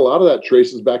 I think a lot of that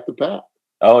traces back to Pat.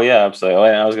 Oh yeah, absolutely.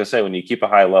 I was gonna say, when you keep a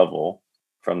high level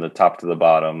from the top to the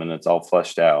bottom and it's all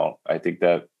fleshed out, I think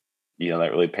that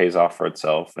that really pays off for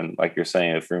itself. And like you're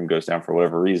saying, if Room goes down for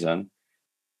whatever reason,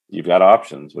 you've got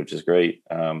options, which is great.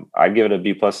 I'd give it a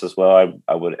B+ as well.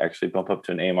 I would actually bump up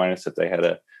to an A- if they had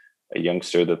a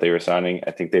youngster that they were signing.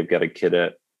 I think they've got a kid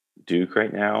at Duke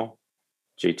right now,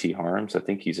 JT Harms. I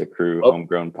think he's a Crew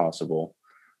homegrown possible.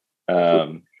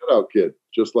 Shutout kid,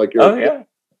 just like Eric. Oh yeah.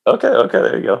 Okay.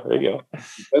 There you go.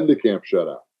 Endicamp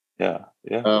shutout. Yeah.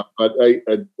 But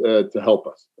to help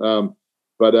us.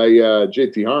 But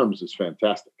JT Harms is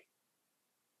fantastic.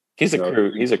 He's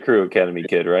a Crew Academy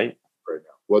kid, right? Right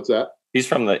now. What's that? He's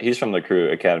from the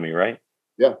Crew Academy, right?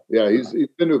 Yeah. He's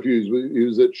been to a few. He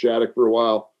was at Shattuck for a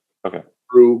while. Okay.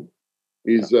 Crew.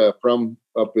 He's from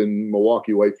up in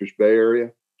Milwaukee, Whitefish Bay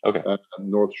area. Okay.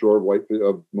 North Shore of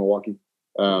Milwaukee.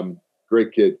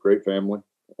 Great kid, great family,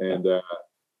 and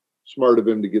smart of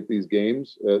him to get these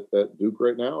games at Duke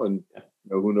right now. And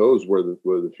who knows where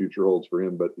the future holds for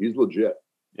him, but he's legit.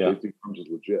 Yeah. JT Harms is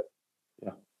legit.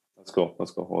 Yeah. That's cool.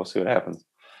 We'll see what happens.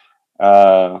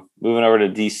 Moving over to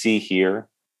DC here.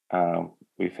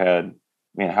 We've had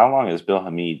Man, how long has Bill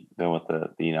Hamid been with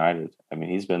the United? I mean,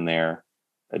 he's been there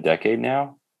a decade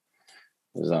now.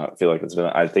 Does not feel like it's been.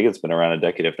 I think it's been around a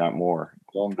decade, if not more.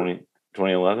 Longer.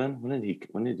 2011. When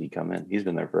did he come in? He's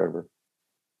been there forever.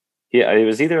 Yeah, it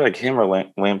was either like him or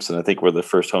Lampson. I think were the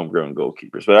first homegrown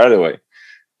goalkeepers. But either way,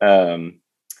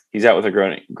 he's out with a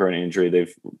groin injury.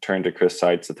 They've turned to Chris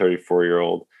Seitz, a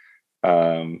 34-year-old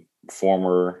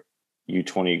former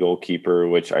U20 goalkeeper.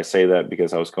 Which I say that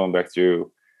because I was going back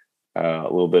through a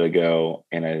little bit ago,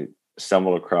 and I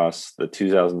stumbled across the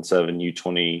 2007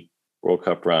 U20 World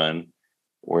Cup run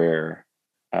where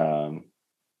the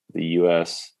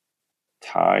U.S.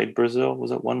 tied Brazil.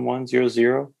 Was it 1-1,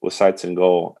 0-0 with Seitz in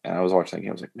goal? And I was watching that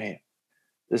game. I was like, man,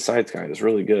 this Seitz guy is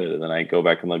really good. And then I go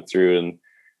back and look through, and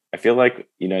I feel like,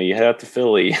 you head out to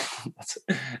Philly.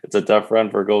 It's a tough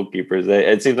run for goalkeepers.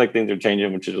 It seems like things are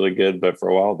changing, which is really good. But for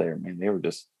a while there, man, they were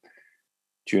just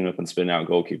chewing up and spinning out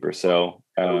goalkeepers. So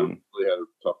really had a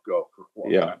tough go for a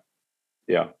long time.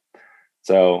 Yeah.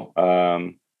 So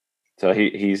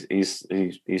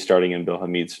he's starting in Bill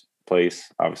Hamid's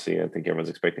place. Obviously, I think everyone's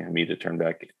expecting Hamid to turn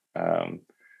back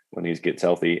when he gets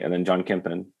healthy. And then John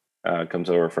Kempen comes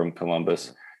over from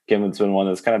Columbus. Kempen's been one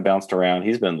that's kind of bounced around.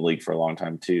 He's been in the league for a long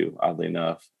time too, oddly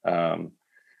enough.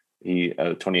 He,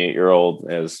 a 28-year-old,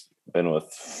 has been with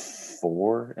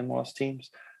 4 MLS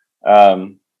teams.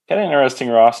 Kind of interesting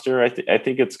roster. I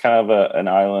think it's kind of an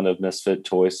island of misfit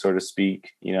toys, so to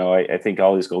speak. I think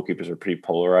all these goalkeepers are pretty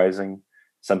polarizing.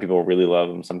 Some people really love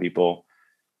them. Some people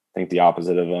think the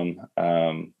opposite of them.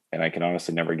 And I can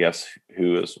honestly never guess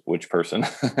who is which person.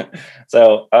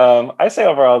 So I say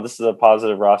overall, this is a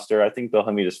positive roster. I think Bill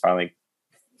Hamid has finally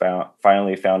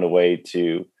found a way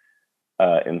to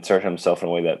insert himself in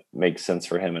a way that makes sense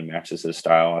for him and matches his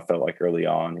style. I felt like early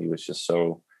on he was just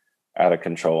so out of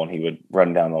control, and he would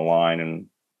run down the line and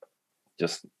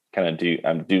just kind of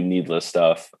do needless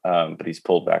stuff. But he's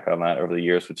pulled back on that over the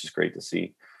years, which is great to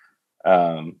see.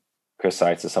 Chris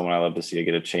Seitz is someone I love to see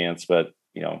get a chance, but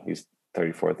he's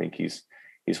 34. I think he's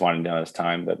winding down his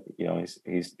time, but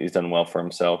he's done well for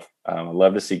himself. I'd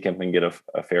love to see Kempen get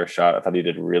a fair shot. I thought he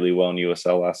did really well in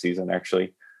USL last season,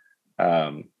 actually.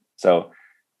 So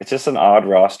it's just an odd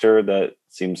roster that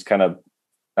seems kind of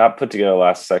not put together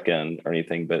last second or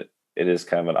anything, but it is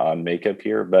kind of an odd makeup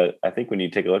here. But I think when you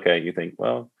take a look at it, you think,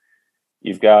 well,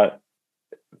 you've got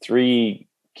 3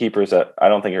 keepers that I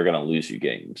don't think are going to lose you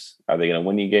games. Are they going to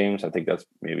win you games? I think that's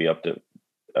maybe up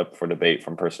for debate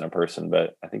from person to person,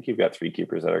 but I think you've got 3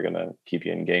 keepers that are going to keep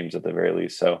you in games at the very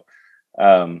least. So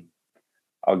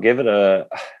I'll give it a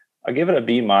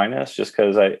B minus, just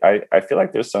because I feel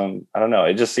like there's some, I don't know,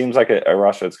 it just seems like a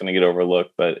roster that's going to get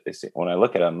overlooked. But when I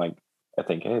look at it, I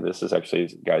think, hey, this is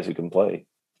actually guys who can play.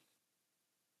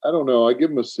 I don't know. I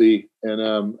give him a C, and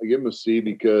I give him a C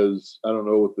because I don't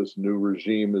know what this new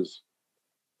regime is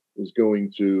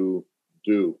going to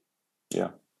do. Yeah.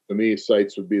 To me,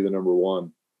 Seitz would be the number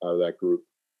 1 out of that group.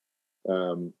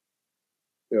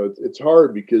 It's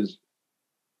hard because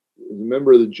as a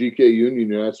member of the GK Union,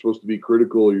 you're not supposed to be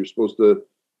critical. You're supposed to,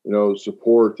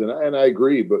 support. And I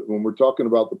agree. But when we're talking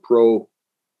about the pro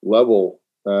level,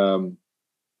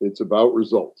 it's about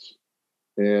results.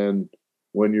 And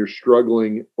when you're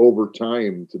struggling over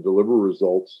time to deliver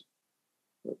results,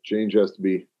 change has to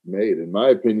be made. In my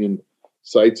opinion,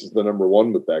 Seitz is the number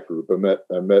 1 with that group.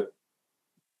 I met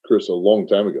Chris a long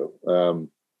time ago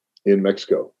in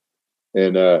Mexico,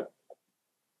 and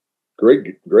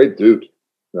great dude.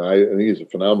 I think he's a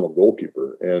phenomenal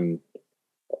goalkeeper, and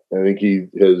I think he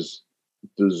has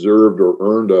deserved or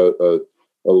earned a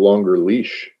longer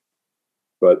leash,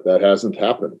 but that hasn't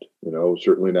happened.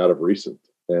 Certainly not of recent.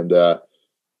 And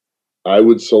I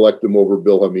would select him over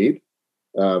Bill Hamid.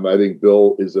 I think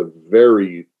Bill is a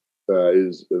very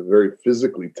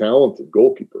physically talented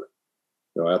goalkeeper.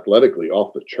 Athletically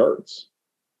off the charts.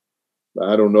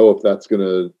 I don't know if that's going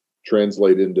to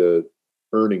translate into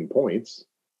earning points,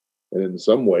 and in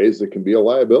some ways, it can be a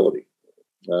liability.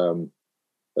 I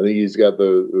think he's got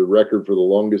the record for the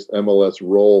longest MLS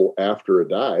roll after a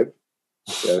dive.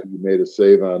 He made a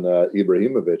save on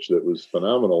Ibrahimovic that was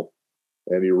phenomenal,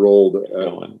 and he rolled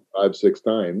 5-6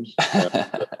 times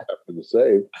after the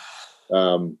save.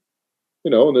 And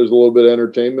there's a little bit of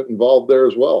entertainment involved there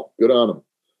as well. Good on him.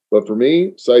 But for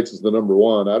me, Seitz is the number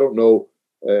 1. I don't know,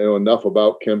 enough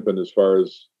about Kempen as far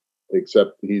as,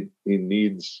 except he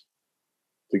needs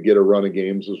to get a run of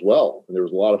games as well. And there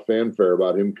was a lot of fanfare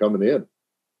about him coming in.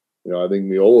 I think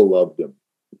Miola loved him,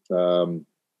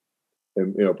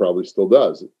 and probably still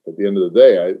does. At the end of the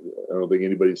day, I don't think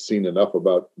anybody's seen enough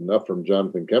from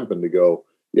Jonathan Kempen to go,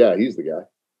 yeah, he's the guy.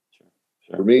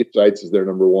 For me, Seitz is their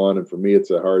number one, and for me,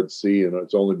 it's a hard C, and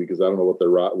it's only because I don't know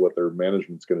what their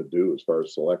management's going to do as far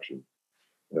as selection.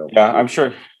 Yeah, I'm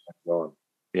sure.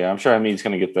 Yeah, I'm sure Hamid's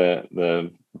going to get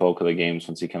the bulk of the games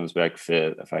once he comes back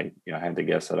fit. If I had to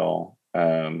guess at all,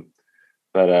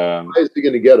 but why is he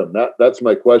going to get him? That's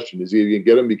my question. Is he going to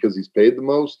get him because he's paid the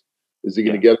most? Is he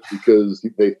going to get him because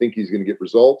they think he's going to get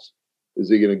results? Is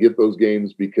he going to get those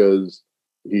games because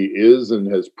he is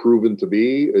and has proven to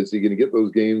be? Is he going to get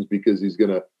those games because he's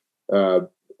going to,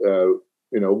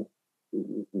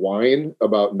 whine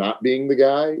about not being the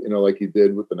guy, like he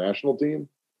did with the national team?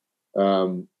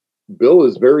 Bill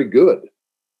is very good.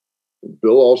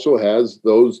 Bill also has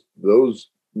those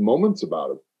moments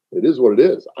about him. It is what it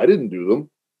is. I didn't do them.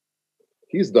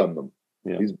 He's done them.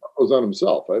 Yeah. He's brought those on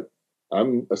himself.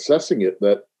 I'm assessing it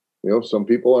that, some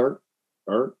people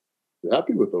aren't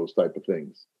happy with those type of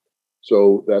things.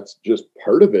 So that's just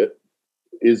part of it.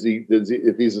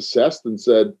 If he's assessed and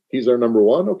said he's our number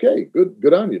one, okay,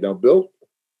 good on you. Now, Bill,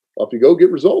 off you go,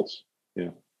 get results. Yeah.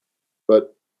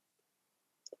 But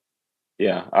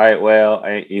yeah,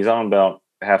 he's on about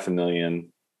 $500,000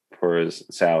 for his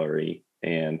salary,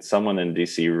 and someone in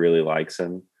DC really likes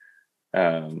him.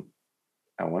 I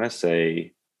want to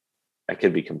say, I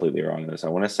could be completely wrong on this. I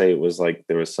want to say it was like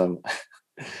there was some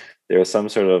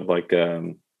sort of like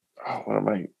where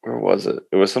was it?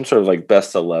 It was some sort of like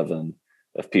best 11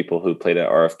 of people who played at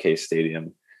RFK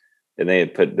Stadium, and they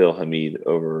had put Bill Hamid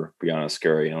over Brianna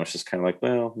Scurry, and I was just kind of like,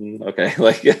 well, okay,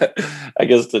 like I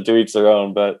guess to each their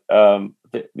own. But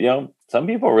some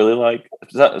people really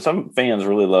some fans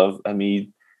really love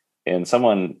Hamid, and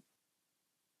someone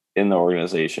in the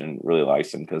organization really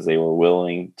likes him because they were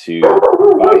willing to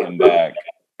buy him back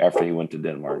after he went to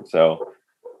Denmark. So,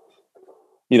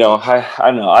 I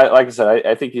don't know. Like I said,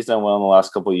 I think he's done well in the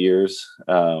last couple of years,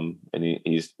 and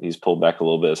he's pulled back a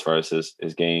little bit as far as his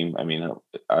game. I mean,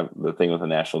 the thing with the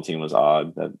national team was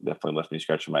odd. That definitely left me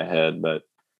scratching my head. But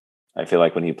I feel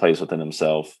like when he plays within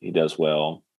himself, he does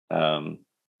well.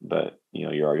 But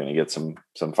you are going to get some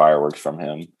fireworks from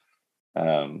him.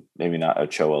 Maybe not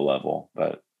Ochoa level,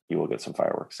 but you will get some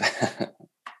fireworks.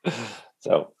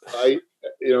 So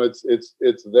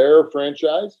it's their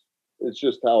franchise. It's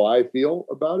just how I feel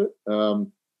about it.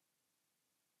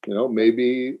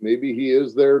 Maybe he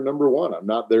is their number one. I'm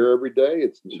not there every day.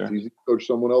 It's easy to coach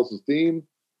someone else's team.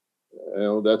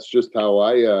 That's just how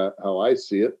I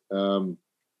see it. I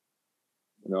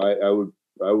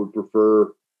would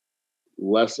prefer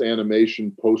less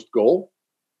animation post goal.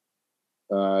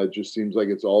 It just seems like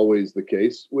it's always the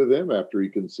case with him after he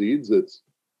concedes. It's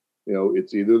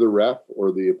either the ref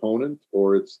or the opponent,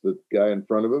 or it's the guy in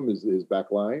front of him is his back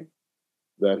line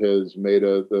that has made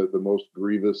the most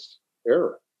grievous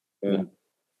error. And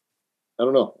I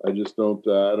don't know. I just don't.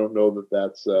 I don't know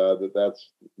that's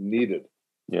needed.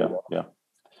 Yeah. Yeah.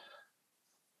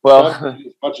 Well,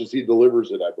 as much as he delivers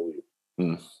it, I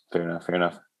believe. Fair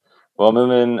enough. Well,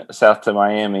 moving south to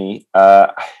Miami,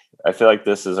 I feel like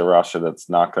this is a roster that's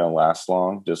not going to last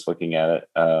long. Just looking at it,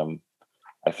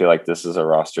 I feel like this is a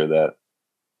roster that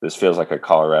this feels like a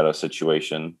Colorado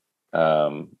situation,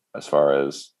 as far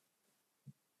as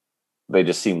they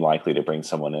just seem likely to bring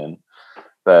someone in.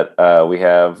 But we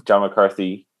have John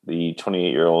McCarthy, the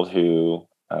 28-year-old, who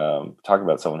talk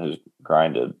about someone who's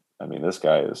grinded. I mean, this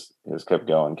guy has kept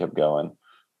going,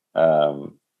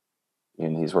 and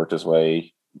he's worked his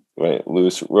way.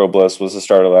 Luis Robles was the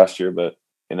starter last year, but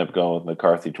ended up going with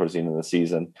McCarthy towards the end of the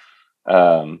season.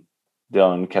 Dylan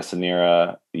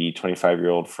Castanera, the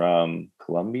 25-year-old from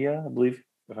Colombia, I believe,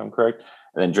 if I'm correct.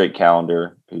 And then Drake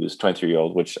Callender, who's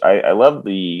 23-year-old, which I love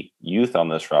the youth on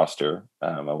this roster.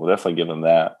 I will definitely give them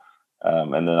that.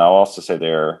 And then I'll also say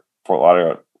their Fort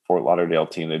Lauderdale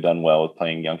team, they've done well with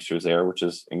playing youngsters there, which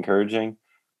is encouraging.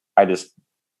 I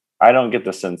don't get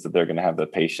the sense that they're going to have the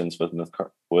patience with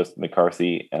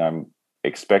McCarthy, and I'm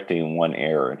expecting one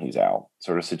error and he's out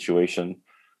sort of situation.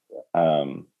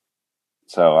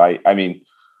 So I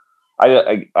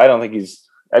don't think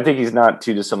I think he's not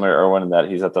too dissimilar to Irwin in that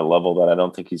he's at the level that I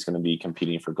don't think he's going to be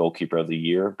competing for goalkeeper of the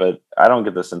year, but I don't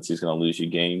get the sense he's going to lose you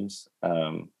games.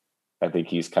 I think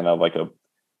he's kind of like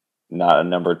not a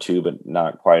number two, but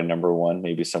not quite a number one,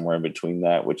 maybe somewhere in between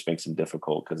that, which makes him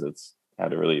difficult because it's how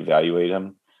to really evaluate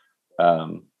him.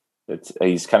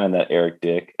 He's kind of that Eric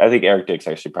Dick. I think Eric Dick's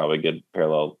actually probably a good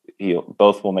parallel.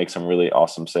 Both will make some really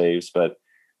awesome saves, but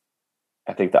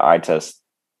I think the eye test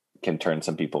can turn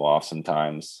some people off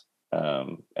sometimes.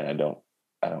 And I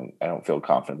don't feel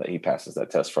confident that he passes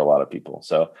that test for a lot of people.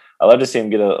 So I love to see him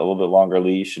get a little bit longer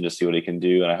leash and just see what he can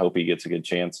do. And I hope he gets a good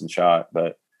chance and shot,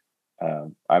 but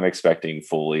I'm expecting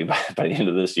fully by the end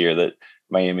of this year that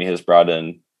Miami has brought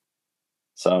in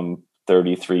some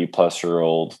 33 plus year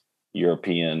old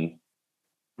European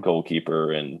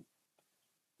goalkeeper, and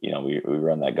we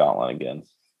run that gauntlet again.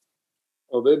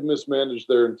 Well, they've mismanaged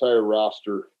their entire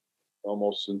roster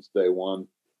almost since day one.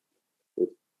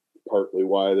 It's partly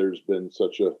why there's been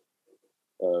such a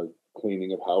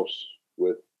cleaning of house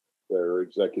with their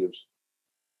executives.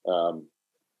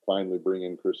 Finally bring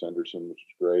in Chris Henderson, which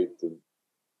is great. And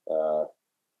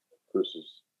Chris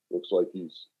looks like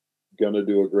he's going to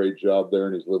do a great job there,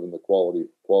 and he's living the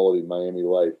quality Miami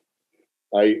life.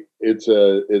 It's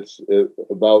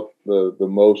about the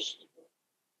most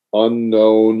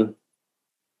unknown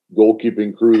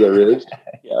goalkeeping crew there is.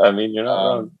 Yeah, I mean, you're not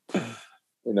wrong.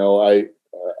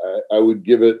 I would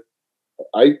give it.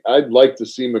 I'd like to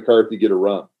see McCarthy get a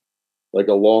run, like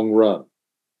a long run,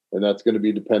 and that's going to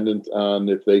be dependent on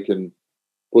if they can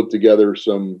put together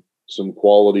some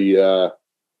quality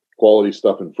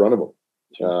stuff in front of them.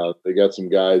 Sure. They got some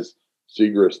guys,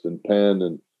 Segrist and Penn,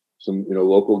 and some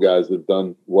local guys that've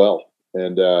done well,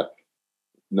 and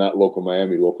not local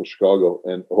Miami, local Chicago,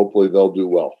 and hopefully they'll do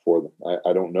well for them.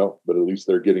 I don't know, but at least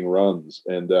they're getting runs.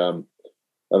 And I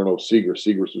don't know if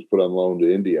Segrist was put on loan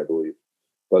to Indy, I believe,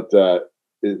 but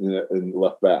in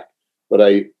left back. But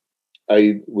I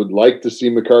would like to see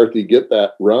McCarthy get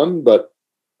that run, but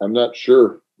I'm not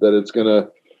sure that it's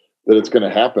gonna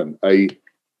happen.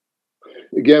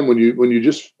 Again, when you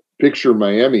just picture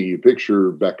Miami, you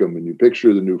picture Beckham, and you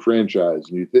picture the new franchise,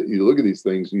 and you look at these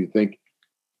things and you think,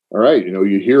 all right,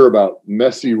 you hear about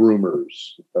Messi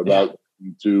rumors about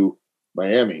to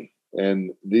Miami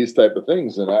and these type of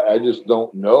things, and I just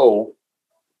don't know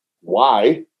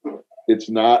why it's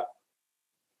not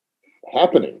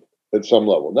happening at some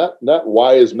level. Not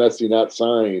why is Messi not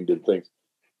signed and things,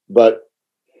 but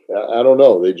I don't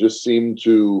know. They just seem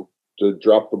to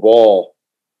drop the ball,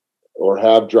 or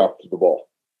have dropped the ball.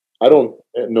 I don't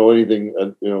know anything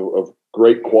of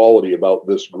great quality about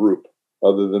this group,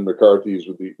 other than McCarthy's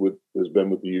has been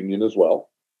with the Union as well.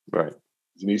 Right.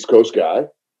 He's an East Coast guy,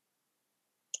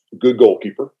 good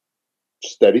goalkeeper,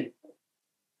 steady.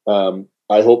 I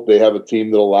hope they have a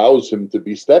team that allows him to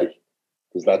be steady,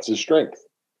 because that's his strength.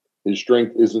 His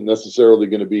strength isn't necessarily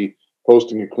going to be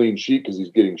posting a clean sheet because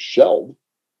he's getting shelled.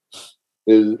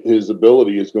 His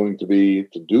ability is going to be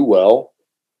to do well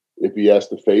if he has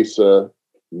to face a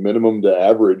minimum to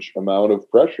average amount of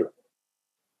pressure.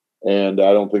 And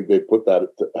I don't think they put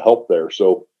that to help there.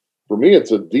 So for me,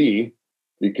 it's a D,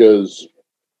 because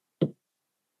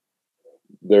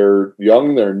they're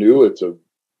young, they're new. It's a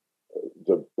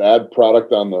bad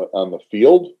product on the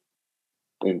field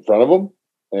in front of them,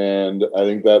 and I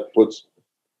think that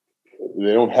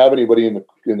they don't have anybody in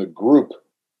the group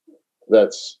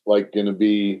that's like going to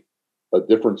be a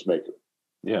difference maker.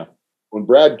 Yeah. When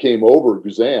Brad came over,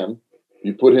 Guzan,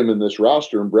 you put him in this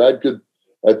roster, and Brad could,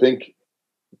 I think,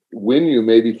 win you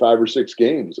maybe 5 or 6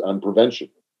 games on prevention.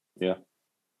 Yeah.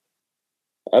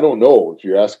 I don't know if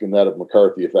you're asking that of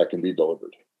McCarthy, if that can be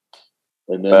delivered.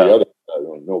 And then the other, I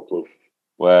don't know, no clue.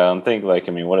 Well, I'm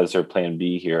thinking, what is their plan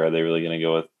B here? Are they really going to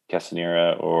go with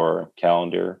Castanera or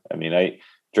Calendar? I mean,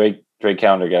 Drake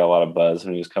Calendar got a lot of buzz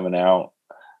when he was coming out.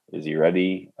 Is he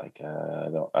ready? I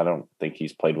don't think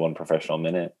he's played one professional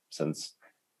minute since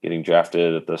getting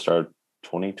drafted at the start of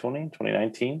 2020,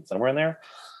 2019, somewhere in there.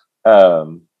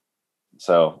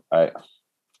 So I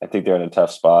think they're in a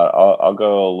tough spot. I'll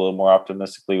go a little more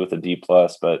optimistically with a D+,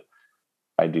 but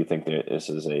I do think that this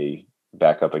is a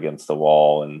backup against the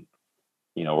wall, and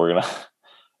we're gonna.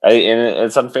 And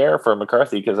it's unfair for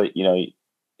McCarthy, because I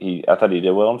thought he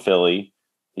did well in Philly.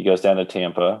 He goes down to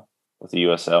Tampa with the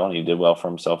USL, and he did well for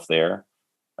himself there.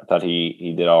 I thought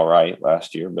he did all right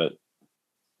last year, but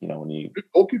when you good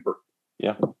goalkeeper,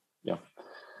 yeah,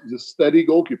 he's a steady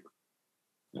goalkeeper.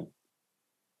 Yeah.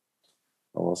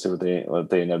 Well, we'll see what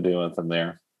they end up doing with him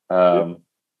there. We're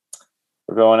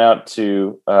going out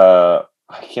to I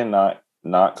cannot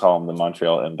not call him the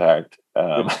Montreal Impact.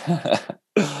 I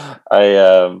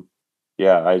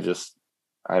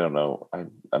don't know.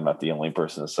 I'm not the only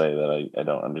person to say that I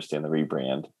don't understand the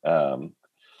rebrand.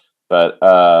 But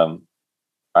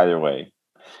either way,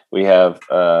 we have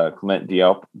Clement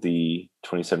Diop, the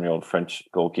 27-year-old French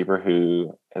goalkeeper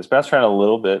who has bounced around a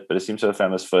little bit, but it seems to have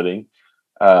found his footing.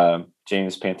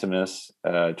 James Pantemis,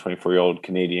 24-year-old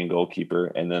Canadian goalkeeper,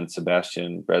 and then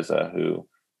Sebastian Breza, who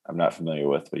I'm not familiar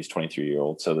with, but he's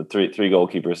 23-year-old. So the three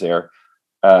goalkeepers there.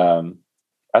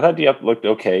 I thought Diop looked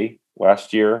okay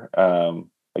last year.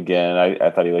 Again,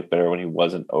 I thought he looked better when he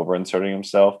wasn't over-inserting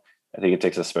himself. I think it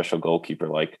takes a special goalkeeper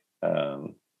like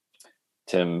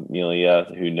Tim Melia,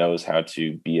 who knows how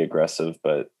to be aggressive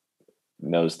but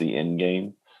knows the end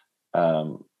game.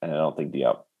 And I don't think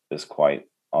Diop is quite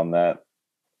on that.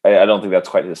 I don't think that's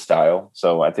quite his style.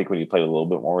 So I think when he played a little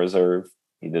bit more reserve,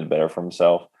 he did better for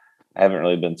himself. I haven't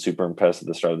really been super impressed at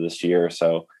the start of this year.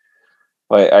 So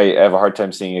I have a hard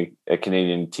time seeing a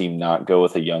Canadian team not go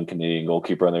with a young Canadian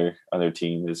goalkeeper on their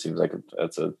team. It seems like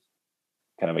that's a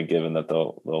kind of a given that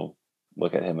they'll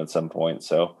look at him at some point.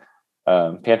 So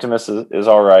Pantemis is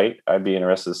all right. I'd be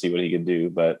interested to see what he could do,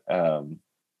 but I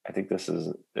think this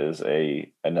is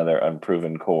another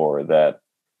unproven core that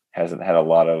hasn't had a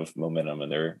lot of momentum in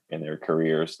their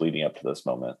careers leading up to this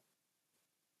moment.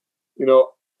 You know,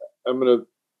 I'm going to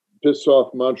piss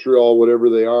off Montreal, whatever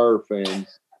they are,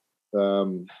 fans.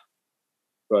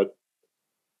 But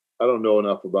I don't know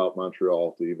enough about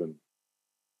Montreal to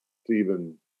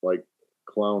even like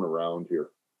clown around here.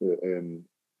 And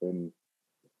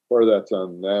part of that's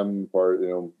on them,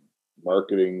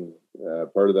 marketing,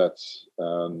 part of that's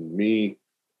on me.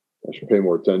 I should pay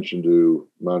more attention to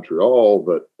Montreal,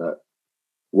 but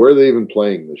where are they even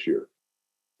playing this year?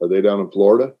 Are they down in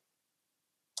Florida?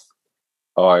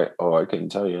 I couldn't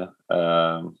tell you.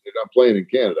 They're not playing in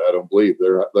Canada, I don't believe.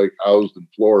 They're like housed in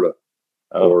Florida,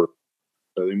 or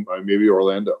I think maybe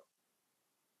Orlando.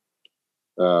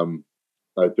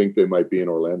 I think they might be in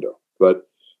Orlando, but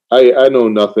I know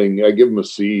nothing. I give them a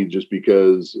C just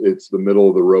because it's the middle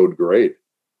of the road grade.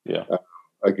 Yeah,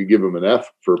 I could give them an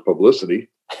F for publicity.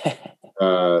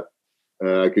 I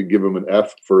could give them an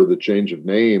F for the change of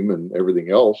name and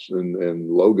everything else, and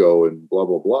logo and blah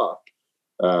blah blah.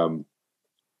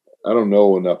 I don't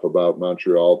know enough about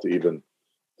Montreal to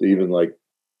even like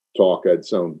talk. I'd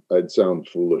sound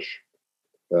foolish.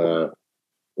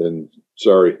 And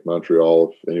sorry,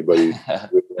 Montreal, if anybody, a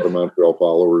lot of Montreal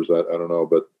followers, I don't know,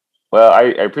 but. Well, I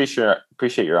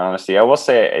appreciate your honesty. I will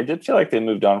say I did feel like they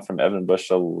moved on from Evan Bush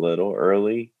a little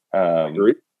early.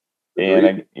 Agreed.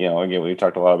 And again, we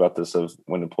talked a lot about this of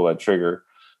when to pull that trigger.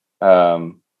 I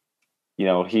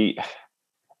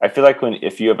feel like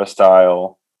if you have a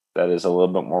style that is a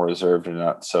little bit more reserved and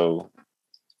not so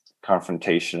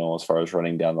confrontational as far as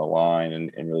running down the line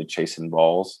and really chasing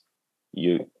balls,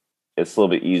 it's a little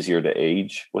bit easier to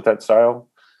age with that style.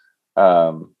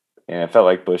 And I felt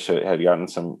like Bush had gotten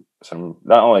some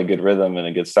not only a good rhythm and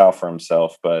a good style for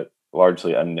himself, but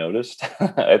largely unnoticed,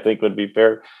 I think would be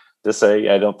fair to say.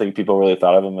 I don't think people really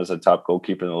thought of him as a top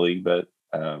goalkeeper in the league, but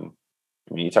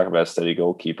you talk about a steady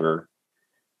goalkeeper,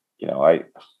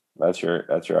 that's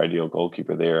your ideal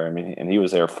goalkeeper there. I mean, and he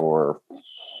was there for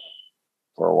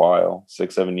a while,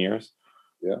 6-7 years.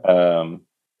 Yeah.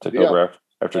 Took over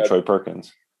after Troy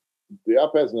Perkins.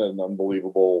 Diop has an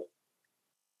unbelievable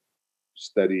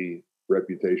steady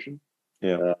reputation.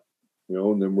 Yeah.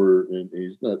 And then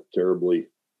he's not terribly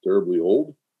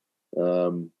old.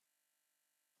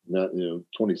 Not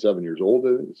 27 years old,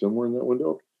 I think, somewhere in that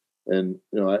window. And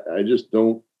I just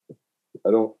don't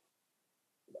know.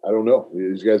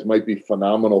 These guys might be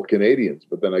phenomenal Canadians,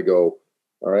 but then I go,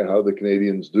 all right, how do the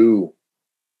Canadians do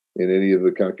in any of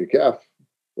the CONCACAF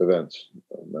events?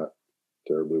 Not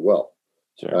terribly well.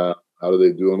 Sure. How do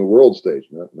they do on the world stage?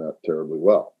 Not terribly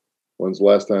well. When's the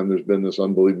last time there's been this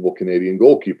unbelievable Canadian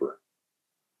goalkeeper?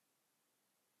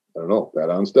 I don't know. Pat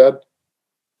Onstad?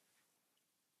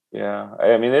 Yeah.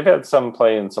 I mean, they've had some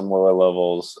play in some lower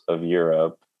levels of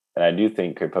Europe, and I do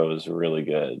think Crépeau is really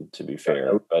good, to be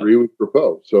fair. I agree with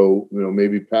Crépeau. So,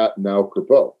 maybe Pat, now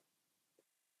Crépeau.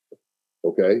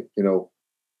 Okay.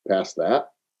 Past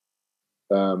that.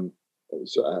 So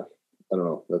I don't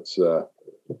know. That's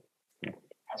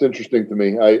it's interesting to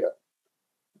me. I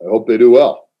hope they do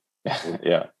well.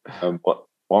 Yeah. Well,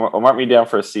 mark me down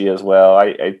for a C as well.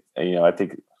 I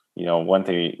think one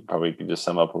thing you probably could just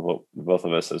sum up with what both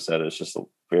of us have said is just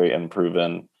very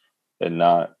unproven and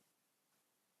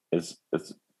it's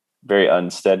very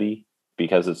unsteady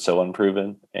because it's so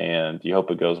unproven, and you hope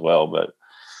it goes well. But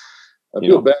I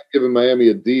feel bad giving Miami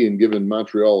a D and giving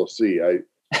Montreal a C.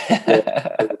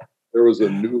 There was a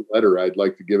new letter I'd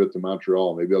like to give it to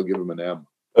Montreal. Maybe I'll give them an M.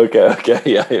 Okay.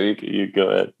 Yeah, you go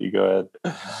ahead.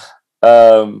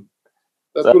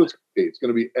 That's what it's going to be. It's going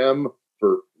to be M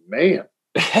for man.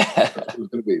 That's what it's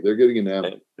going to be. They're getting an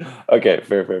M. Okay,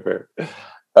 fair.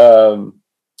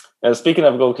 And speaking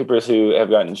of goalkeepers who have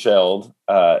gotten shelled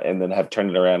and then have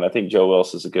turned it around, I think Joe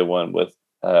Wilson is a good one with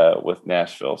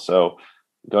Nashville. So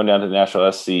going down to Nashville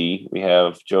SC, we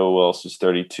have Joe Wilson, who's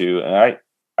 32, and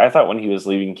I thought when he was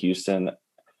leaving Houston.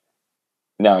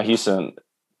 Now Houston,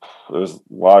 there was a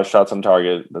lot of shots on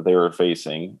target that they were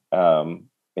facing, and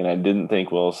I didn't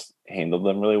think Wills handled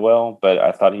them really well, but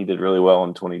I thought he did really well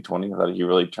in 2020. I thought he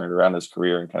really turned around his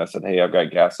career and kind of said, hey, I've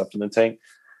got gas left in the tank.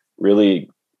 Really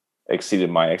exceeded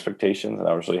my expectations, and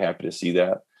I was really happy to see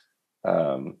that.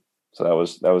 So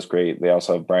that was great. They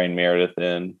also have Brian Meredith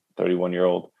in,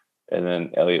 31-year-old, and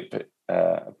then Elliot,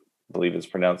 I believe it's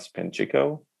pronounced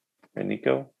Penico.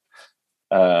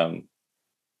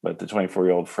 But the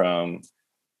 24-year-old from,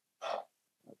 I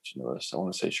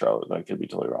want to say Charlotte, but I could be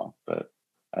totally wrong. But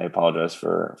I apologize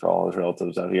for all his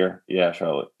relatives out here. Yeah,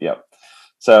 Charlotte. Yep.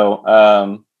 So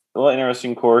a little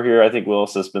interesting core here. I think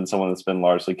Willis has been someone that's been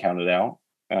largely counted out.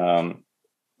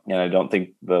 And I don't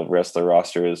think the rest of the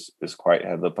roster is quite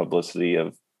had the publicity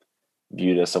of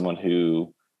viewed as someone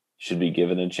who should be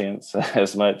given a chance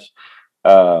as much.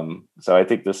 So I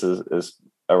think this is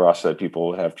a roster that people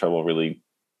would have trouble really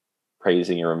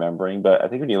praising and remembering. But I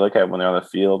think when you look at it when they're on the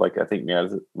field, like I think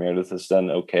Meredith has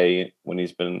done okay when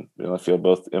he's been on the field,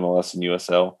 both MLS and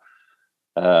USL.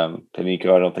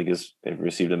 Penico, I don't think has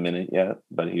received a minute yet,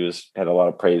 but he had a lot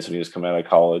of praise when he was coming out of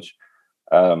college.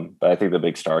 But I think the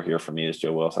big star here for me is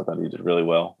Joe Willis. I thought he did really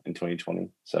well in 2020.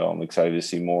 So I'm excited to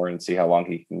see more and see how long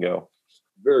he can go.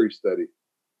 Very steady.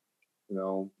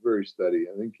 Very steady.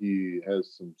 I think he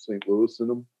has some St. Louis in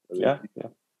him. Yeah.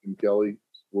 And Kelly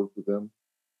worked with him.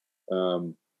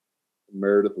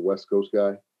 Meredith, the West Coast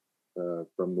guy,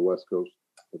 from the West Coast,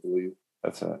 I believe.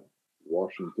 That's it.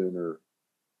 Washington, or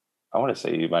I want to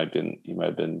say he might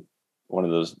have been one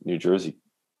of those New Jersey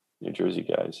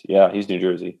guys. Yeah, he's New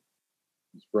Jersey.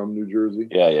 He's from New Jersey.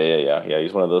 Yeah.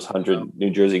 He's one of those 100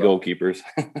 New Jersey goalkeepers.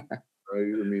 Right.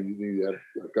 I mean, he had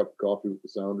a cup of coffee with the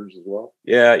Sounders as well.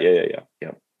 Yeah.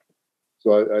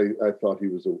 So I thought he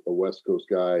was a West Coast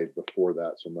guy before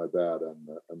that. So my bad on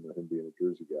him being a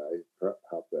Jersey guy.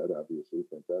 Hotbed, obviously,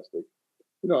 fantastic.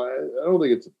 I don't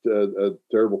think it's a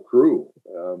terrible crew.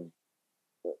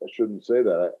 I shouldn't say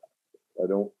that. I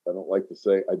don't like to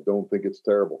say I don't think it's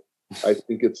terrible. I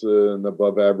think it's an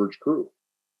above average crew.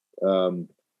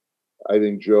 I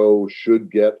think Joe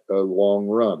should get a long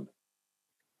run,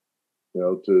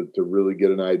 to really get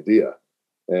an idea.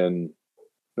 And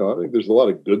I think there's a lot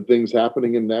of good things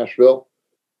happening in Nashville.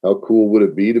 How cool would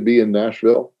it be to be in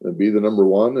Nashville and be the number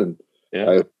one? And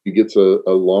I hope he gets a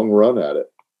long run at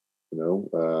it.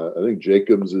 I think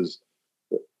Jacobs is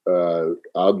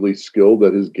oddly skilled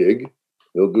at his gig.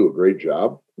 He'll do a great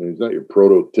job. He's not your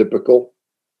prototypical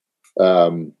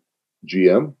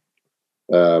GM.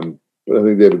 But I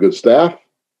think they have a good staff,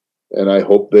 and I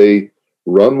hope they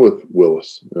run with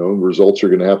Willis. Results are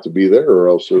going to have to be there, or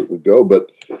else it would go.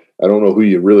 But I don't know who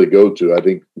you really go to. I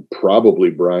think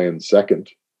probably Brian second.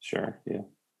 Sure, yeah.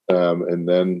 And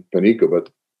then Penico. But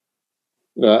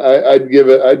I'd give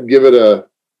it a,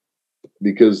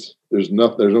 because there's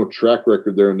no track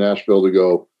record there in Nashville to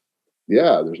go.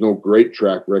 Yeah, there's no great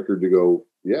track record to go.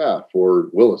 Yeah, for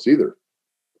Willis either.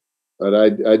 But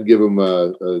I'd give him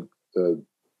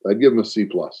I'd give him a C+.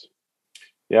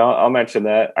 Yeah, I'll mention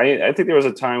that. I think there was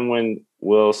a time when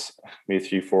Willis, maybe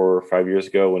 3, 4, or 5 years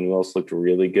ago, when Willis looked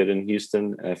really good in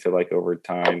Houston. And I feel like over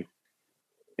time,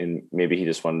 and maybe he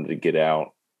just wanted to get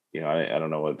out. I don't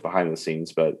know what behind the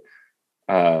scenes, but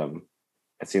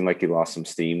it seemed like he lost some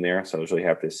steam there. So I was really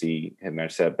happy to see him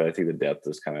match that. But I think the depth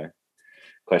is kind of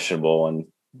questionable and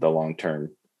the long term.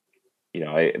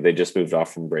 They just moved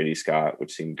off from Brady Scott,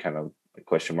 which seemed kind of a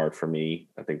question mark for me.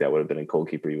 I think that would have been a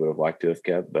goalkeeper you would have liked to have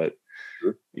kept, but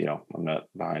I'm not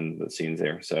behind the scenes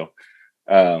there. So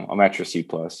I'm at your C+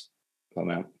 on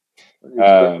that.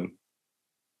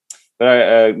 But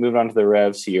I moved on to the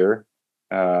Revs here.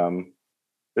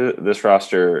 This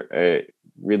roster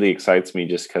really excites me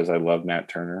just because I love Matt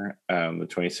Turner, the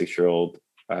 26-year-old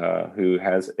who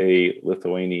has a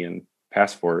Lithuanian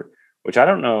passport, which I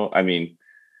don't know. I mean,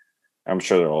 I'm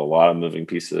sure there are a lot of moving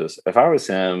pieces. If I was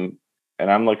him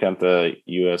and I'm looking at the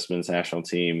U.S. men's national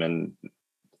team and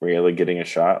really getting a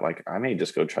shot, like I may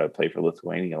just go try to play for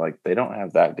Lithuania. Like they don't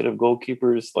have that good of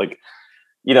goalkeepers. Like,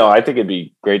 I think it'd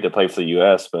be great to play for the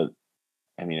U.S., but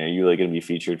I mean, are you really going to be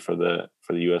featured for the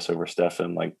U.S. over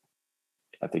Stefan? Like,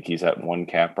 I think he's at 1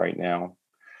 cap right now.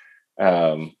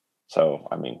 So,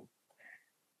 I mean,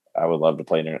 I would love to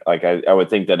play. I would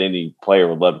think that any player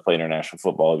would love to play international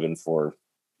football, even for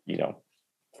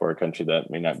a country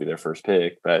that may not be their first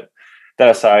pick. But that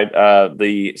aside,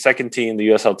 the second team, the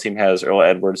USL team, has Earl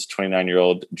Edwards,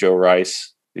 29-year-old, Joe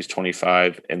Rice, who's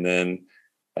 25, and then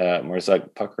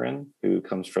Marzak Pukarin, who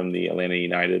comes from the Atlanta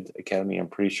United Academy. I'm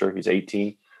pretty sure he's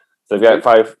 18. So they've got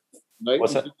 5.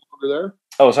 What's that? Over there?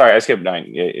 Oh, sorry, I skipped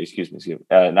 9. Yeah, excuse me.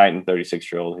 Knighton,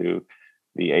 36-year-old, who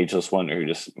the ageless wonder who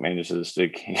just manages to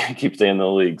keep staying in the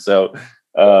league. So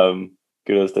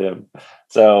kudos to him.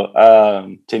 So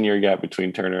 10-year gap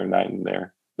between Turner and Knighton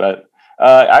there. But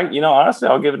honestly,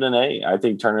 I'll give it an A. I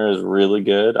think Turner is really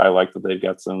good. I like that they've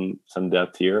got some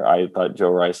depth here. I thought Joe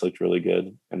Rice looked really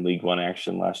good in League One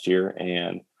action last year,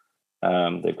 and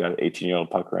They've got an 18-year-old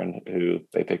Puckren who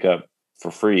they pick up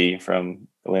for free from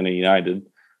Atlanta United.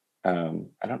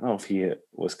 I don't know if he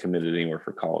was committed anywhere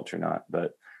for college or not,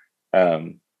 but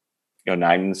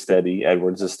Knighton's steady,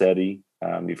 Edwards is steady.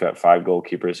 You've got 5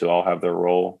 goalkeepers who all have their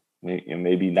role.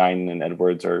 Maybe Knighton and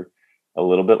Edwards are a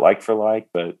little bit like for like,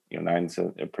 but Knighton's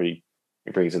he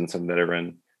brings in some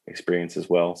veteran experience as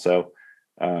well. So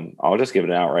I'll just give it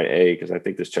an outright A because I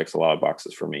think this checks a lot of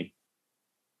boxes for me.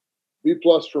 B+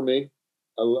 for me.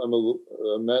 I'm a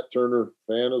Matt Turner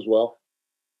fan as well.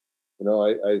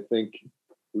 I think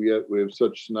we have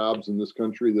such snobs in this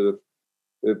country that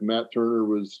if Matt Turner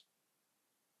was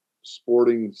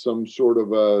sporting some sort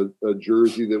of a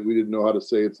jersey that we didn't know how to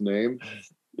say its name,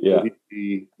 he'd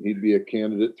be a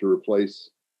candidate to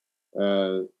replace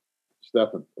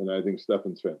Steffen, and I think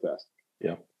Steffen's fantastic.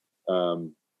 Yeah,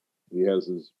 he has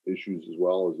his issues as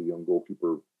well as a young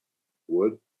goalkeeper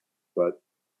would, but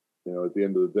at the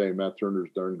end of the day, Matt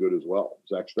Turner's darn good as well.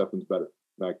 Zach Steffen's better.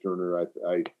 Matt Turner, in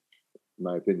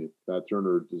my opinion, Matt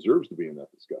Turner deserves to be in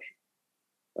that discussion.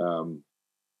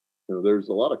 There's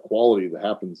a lot of quality that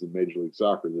happens in Major League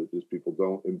Soccer that just people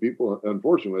don't. And people,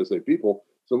 unfortunately, when I say people,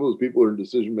 some of those people are in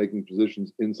decision-making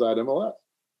positions inside MLS,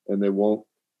 and they won't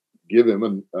give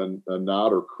him a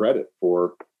nod or credit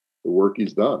for the work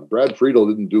he's done. Brad Friedel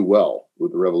didn't do well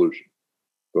with the Revolution,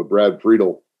 but Brad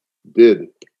Friedel did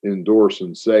endorse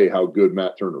and say how good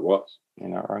Matt Turner was. You're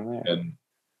not wrong there. And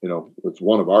it's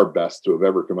one of our best to have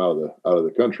ever come out of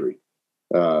the country,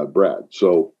 Brad.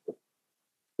 So,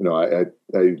 I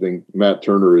think Matt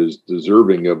Turner is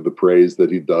deserving of the praise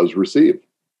that he does receive.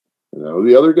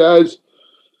 The other guys,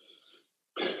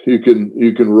 you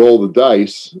can roll the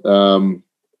dice. I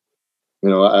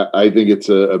think it's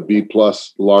a B+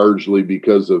 largely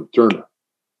because of Turner,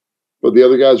 but the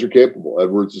other guys are capable.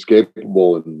 Edwards is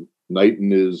capable, and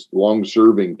Knighton is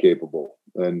long-serving capable,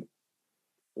 and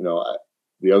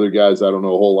the other guys I don't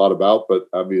know a whole lot about, but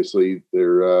obviously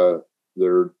they're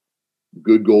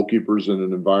good goalkeepers in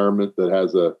an environment that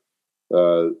has a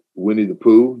Winnie the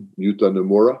Pooh, Yuta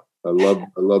Nomura. I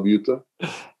love Yuta.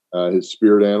 His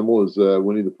spirit animal is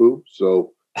Winnie the Pooh.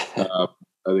 So I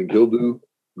think he'll do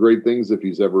great things if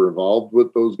he's ever involved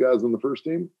with those guys on the first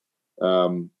team.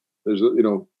 I'm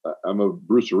a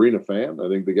Bruce Arena fan. I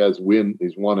think the guys win.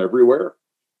 He's won everywhere.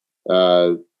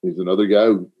 He's another guy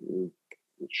who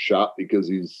shot because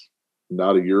he's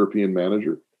not a European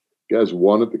manager. Guy's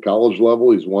won at the college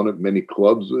level. He's won at many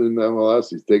clubs in MLS.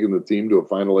 He's taken the team to a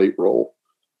Final 8 role.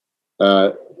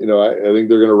 I think they're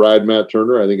going to ride Matt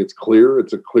Turner. I think it's clear.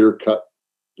 It's a clear-cut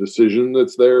decision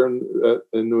that's there in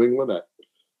New England.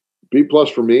 B+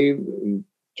 for me. And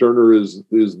Turner is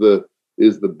the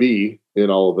B in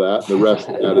all of that. The rest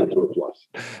added to a plus.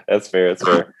 That's fair. That's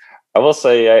fair. I will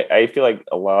say I feel like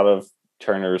a lot of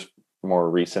Turner's more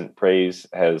recent praise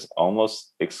has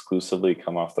almost exclusively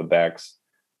come off the backs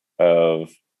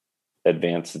of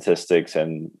advanced statistics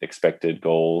and expected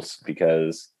goals,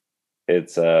 because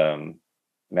it's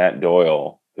Matt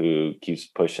Doyle who keeps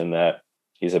pushing that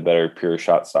he's a better pure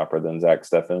shot stopper than Zach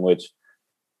Steffen, which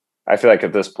I feel like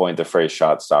at this point the phrase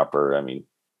shot stopper, I mean,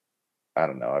 I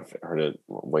don't know, I've heard it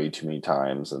way too many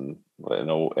times and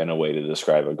in a way to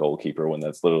describe a goalkeeper when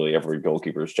that's literally every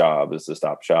goalkeeper's job is to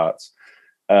stop shots.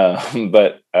 I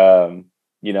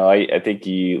think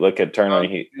you look at Turner.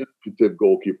 Non-communicative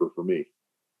goalkeeper for me.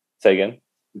 Say again?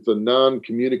 It's a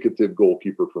non-communicative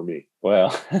goalkeeper for me.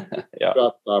 Well, yeah.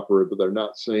 Shot stopper, but they're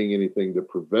not saying anything to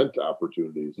prevent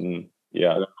opportunities.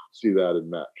 Yeah. And I see that in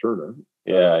Matt Turner.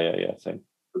 Yeah. Same.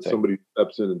 Somebody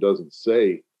steps in and doesn't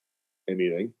say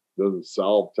anything, doesn't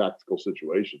solve tactical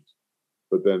situations,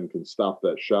 but then can stop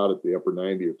that shot at the upper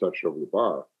 90 or touch it over the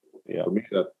bar. Yeah. For me,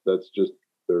 that's just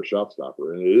their shot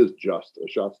stopper, and it is just a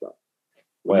shot stopper.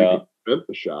 When you can prevent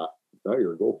the shot, now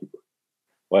you're a goalkeeper.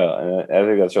 Well, and I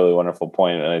think that's a really wonderful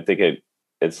point, and I think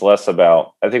it's less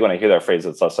about. I think when I hear that phrase,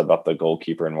 it's less about the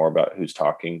goalkeeper and more about who's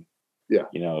talking. Yeah.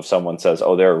 If someone says,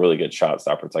 "Oh, they're a really good shot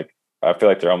stopper," it's like I feel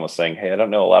like they're almost saying, "Hey, I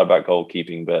don't know a lot about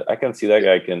goalkeeping, but I can see that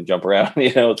guy can jump around."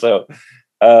 So.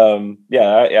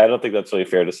 I don't think that's really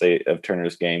fair to say of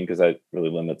Turner's game, because that really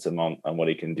limits him on what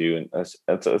he can do, and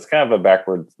it's kind of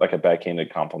a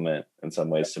backhanded compliment in some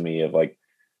ways to me of like,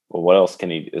 well, what else can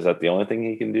he? Is that the only thing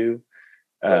he can do?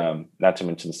 Not to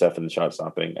mention Steffen shot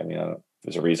stopping. I mean,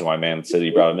 there's a reason why Man City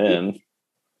brought him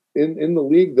in the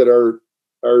league that are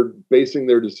basing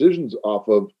their decisions off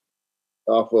of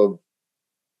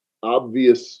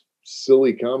obvious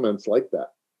silly comments like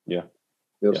that. Yeah.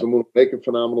 Someone will make a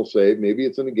phenomenal save. Maybe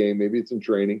it's in a game, maybe it's in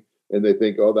training, and they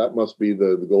think, oh, that must be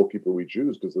the goalkeeper we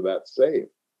choose because of that save.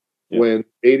 Yeah. When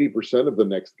 80% of the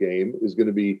next game is going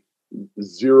to be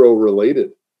zero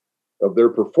related. of their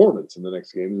performance in the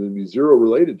next game. It'd be zero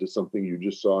related to something you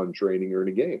just saw in training or in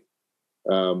a game.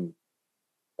 And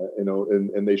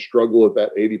they struggle at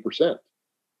that 80%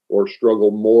 or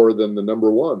struggle more than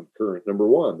the current number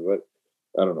one. But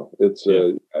I don't know.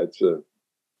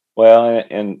 Well,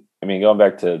 and I mean, going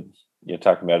back to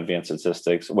talking about advanced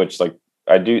statistics, which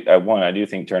I do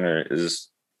think Turner is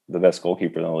the best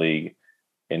goalkeeper in the league,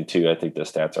 and two, I think the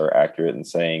stats are accurate in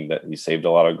saying that he saved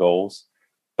a lot of goals.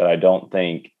 But I don't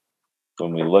think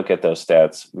when we look at those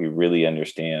stats, we really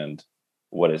understand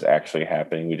what is actually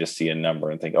happening. We just see a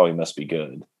number and think, oh, he must be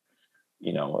good.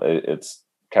 It's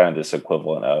kind of this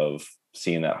equivalent of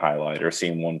seeing that highlight or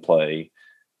seeing one play.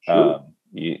 Sure.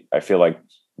 I feel like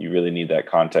you really need that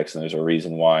context, and there's a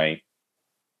reason why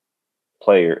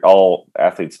all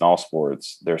athletes in all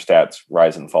sports, their stats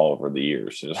rise and fall over the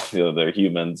years. They're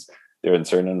humans. They're in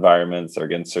certain environments. They're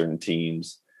against certain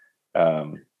teams.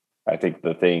 I think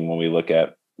the thing when we look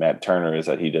at Matt Turner is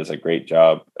that he does a great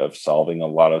job of solving a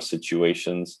lot of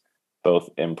situations, both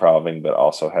improving, but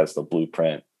also has the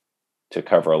blueprint to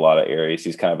cover a lot of areas.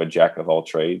 He's kind of a jack of all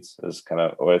trades. Is kind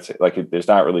of what it's like. There's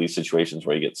not really situations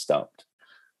where he gets stumped.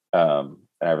 And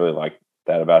I really like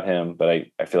that about him. But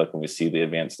I feel like when we see the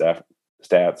advanced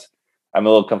stats, I'm a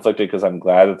little conflicted because I'm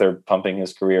glad that they're pumping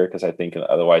his career, because I think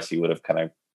otherwise he would have kind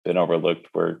of been overlooked,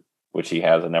 which he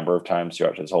has a number of times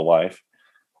throughout his whole life.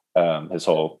 His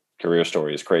whole career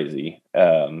story is crazy.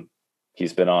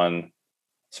 He's been on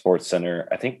Sports Center,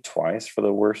 I think twice for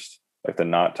the worst, like the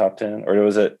not top 10, or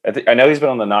was it? I know he's been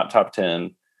on the not top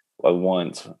 10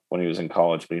 once when he was in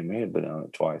college, but he may have been on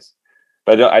it twice.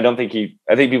 But I think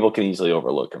people can easily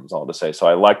overlook him, is all to say. So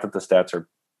I like that the stats are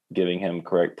giving him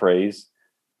correct praise,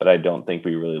 but I don't think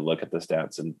we really look at the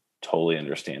stats and totally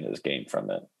understand his game from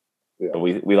it. Yeah. But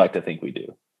we like to think we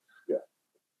do. Yeah.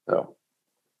 So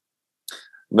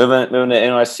moving to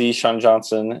NYC, Sean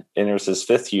Johnson enters his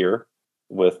 5th year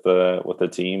with the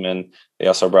team, and they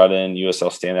also brought in USL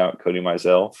standout Cody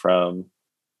Mizell from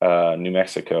New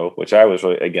Mexico, which I was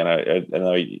really, again,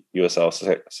 another USL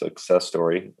success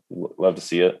story. Love to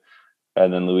see it.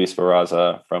 And then Luis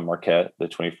Barraza from Marquette, the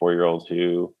 24-year-old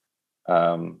who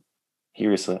he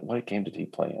recently, what game did he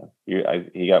play in?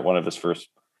 He got one of his first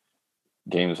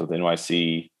games with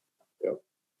NYC. Yep.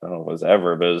 I don't know if it was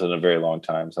ever, but it was in a very long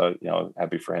time. So,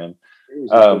 happy for him.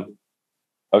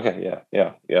 Okay.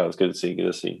 Yeah. It was good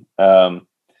to see. Kind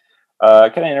of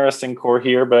interesting core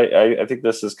here, but I think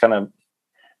this is a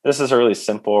really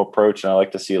simple approach, and I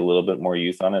like to see a little bit more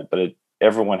youth on it, but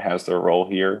everyone has their role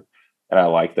here. And I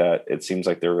like that. It seems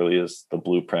like there really is the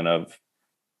blueprint of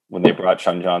when they brought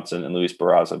Sean Johnson and Luis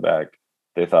Barraza back,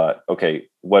 they thought, okay,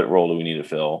 what role do we need to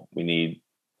fill? We need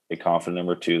a confident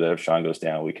number 2 that if Sean goes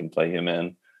down, we can play him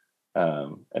in.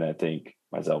 And I think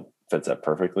Mizell fits that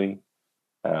perfectly.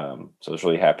 So I was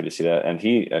really happy to see that. And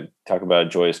he talk about a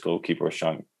joyous goalkeeper with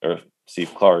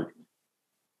Steve Clark.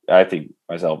 I think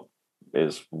Mizell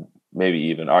is maybe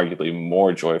even arguably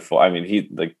more joyful. I mean,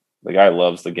 the guy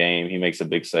loves the game. He makes a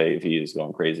big save. He is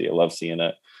going crazy. I love seeing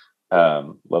it.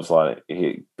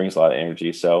 He brings a lot of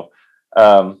energy. So,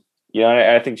 I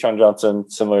think Sean Johnson,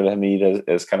 similar to Hamid,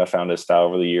 has kind of found his style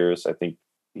over the years. I think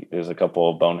there's a couple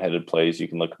of boneheaded plays you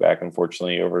can look back,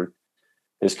 unfortunately, over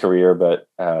his career, but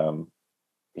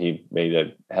he made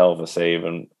a hell of a save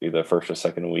in either first or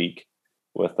second week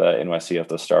with NYC at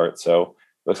the start. So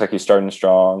looks like he's starting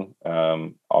strong.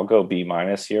 I'll go B-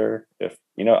 here. If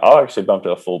I'll actually bump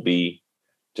to a full B,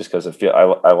 just because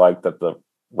I like that the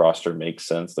roster makes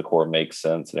sense, the core makes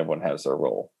sense, and everyone has their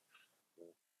role.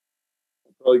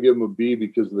 I'd probably give him a B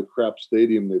because of the crap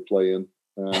stadium they play in.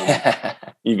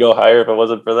 You go higher if it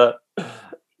wasn't for that?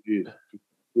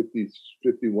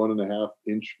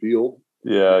 51.5-inch field.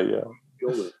 Yeah.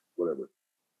 Field or whatever.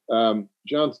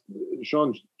 Sean's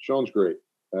great.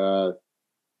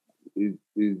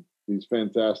 He's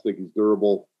fantastic. He's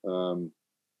durable.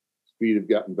 Speed have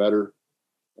gotten better.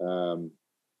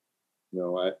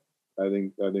 I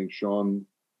think Sean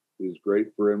is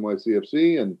great for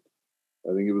NYCFC, and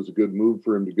I think it was a good move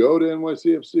for him to go to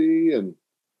NYCFC. And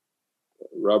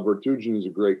Rob Vertugen is a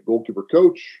great goalkeeper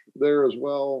coach there as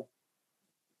well.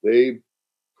 They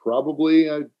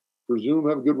probably, I presume,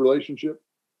 have a good relationship.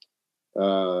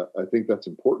 I think that's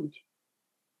important.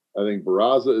 I think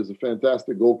Barraza is a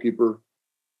fantastic goalkeeper.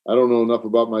 I don't know enough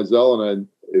about Mizell, and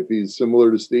if he's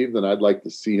similar to Steve, then I'd like to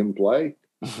see him play.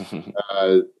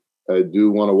 I do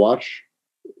want to watch.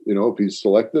 If he's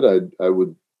selected, I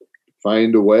would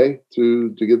find a way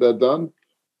to get that done.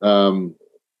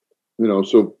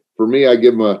 So for me, I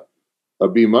give him a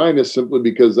B- simply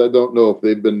because I don't know if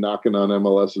they've been knocking on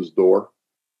MLS's door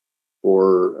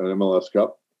for an MLS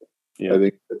Cup. Yeah. I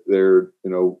think that they're,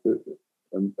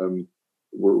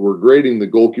 we're grading the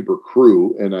goalkeeper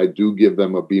crew, and I do give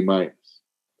them a B minus.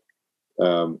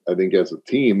 I think as a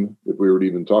team, if we were to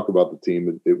even talk about the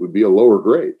team, it would be a lower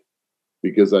grade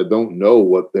because I don't know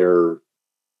what their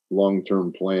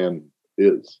long-term plan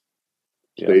is.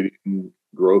 Yeah. Stadium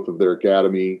growth of their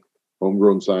academy,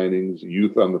 homegrown signings,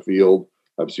 youth on the field.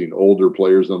 I've seen older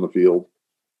players on the field.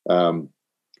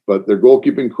 But their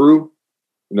goalkeeping crew,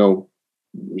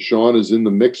 Sean is in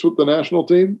the mix with the national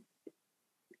team.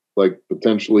 Like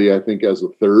potentially, I think as a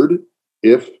third,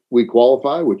 if we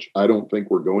qualify, which I don't think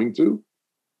we're going to,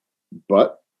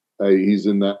 but he's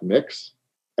in that mix,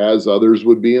 as others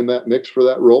would be in that mix for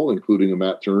that role, including a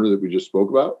Matt Turner that we just spoke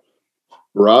about.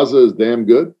 Barraza is damn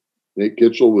good. Nate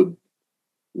Kitchell would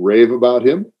rave about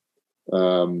him.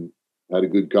 Had a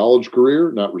good college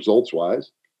career, not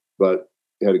results-wise, but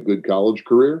had a good college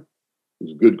career.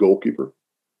 He's a good goalkeeper.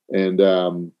 And,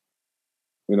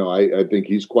 I think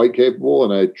he's quite capable,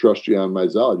 and I trust Gian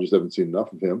Mizell. I just haven't seen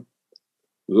enough of him.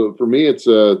 So for me, it's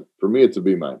a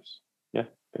B minus. Yeah,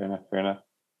 fair enough.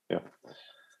 Yeah.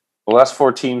 The last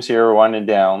 4 teams here are winding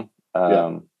down.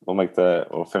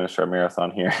 We'll finish our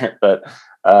marathon here, but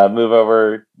move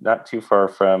over not too far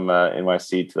from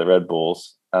NYC to the Red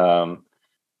Bulls. Kind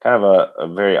of a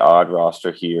very odd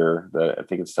roster here that I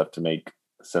think it's tough to make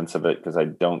sense of it because I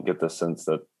don't get the sense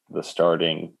that the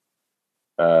starting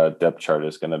depth chart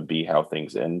is going to be how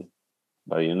things end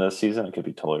by the end of the season. I could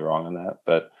be totally wrong on that,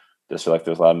 but just feel like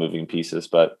there's a lot of moving pieces.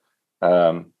 But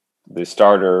the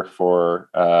starter for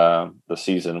the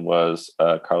season was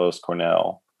Carlos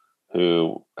Cornell,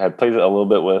 who had played a little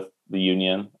bit with the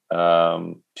Union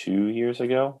 2 years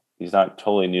ago. He's not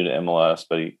totally new to MLS,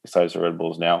 but he decides the Red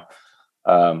Bulls now.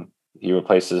 He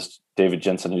replaces David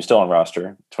Jensen, who's still on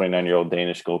roster, 29-year-old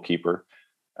Danish goalkeeper.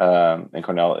 And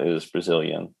Cornell is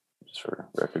Brazilian, just for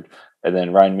record. And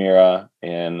then Ryan Mira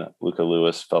and Luca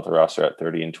Lewis felt the roster at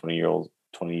 30 and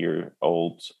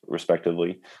 20-year-olds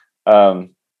respectively.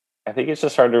 I think it's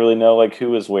just hard to really know like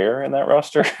who is where in that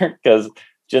roster because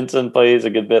Jensen plays a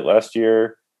good bit last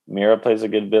year. Mira plays a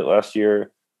good bit last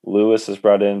year. Lewis is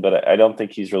brought in, but I don't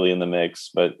think he's really in the mix.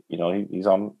 But he's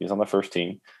on the first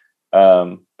team.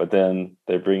 But then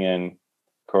they bring in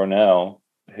Cornell,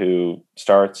 who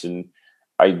starts, and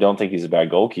I don't think he's a bad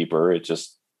goalkeeper. It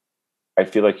just I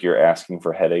feel like you're asking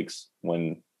for headaches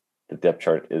when the depth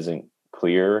chart isn't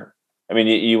clear. I mean,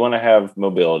 you want to have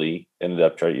mobility in the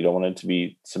depth chart. You don't want it to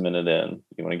be cemented in.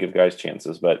 You want to give guys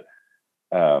chances, but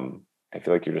I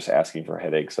feel like you're just asking for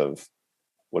headaches of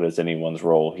what is anyone's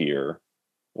role here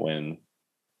when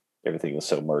everything is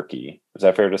so murky. Is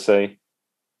that fair to say?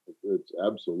 It's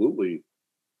absolutely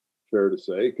fair to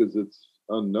say because it's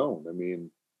unknown. I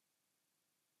mean,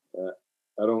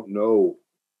 I don't know.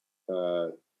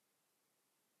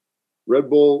 Red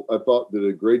Bull, I thought, did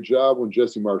a great job when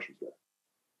Jesse Marsch was there.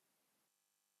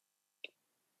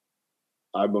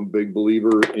 I'm a big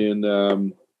believer in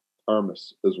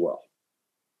Armas as well.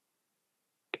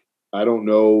 I don't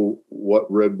know what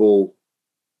Red Bull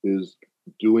is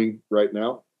doing right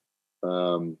now.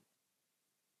 I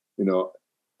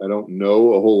don't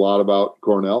know a whole lot about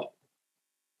Cornell.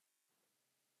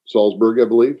 Salzburg, I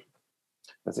believe.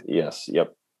 Yes.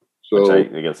 Yep. So I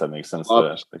guess that makes sense.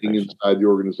 Inside the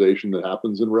organization that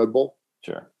happens in Red Bull.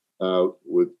 Sure.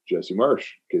 With Jesse Marsch,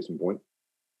 case in point.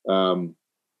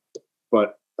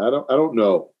 But I don't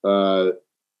know.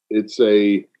 It's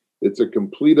a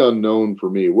complete unknown for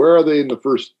me. Where are they in the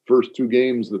first 2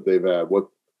 games that they've had? What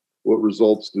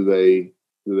results do they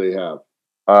have?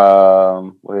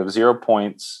 We have 0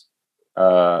 points.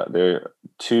 They're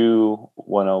 2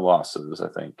 1-0 losses, I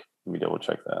think. Let me double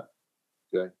check that.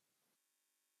 Okay.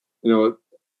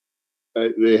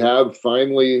 They have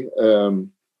finally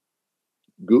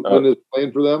Gutman is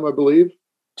playing for them, I believe.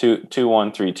 2-1,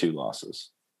 3-2 losses.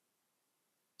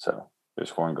 So they're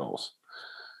scoring goals.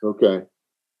 Okay.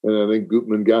 And I think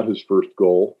Gutman got his first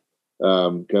goal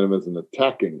kind of as an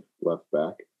attacking left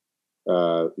back.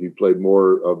 He played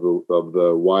more of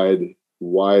the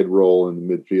wide role in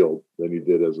the midfield than he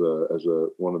did as a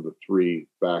one of the 3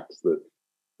 backs that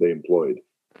they employed.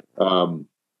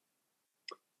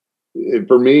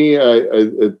 For me,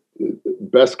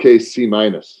 best case C-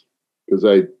 because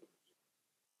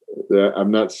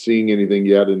I'm not seeing anything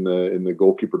yet in the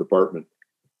goalkeeper department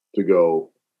to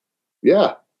go,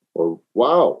 yeah, or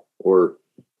wow, or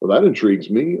well, that intrigues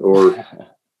me, or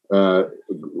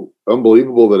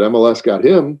unbelievable that MLS got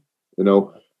him. I'm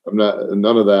not.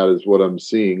 None of that is what I'm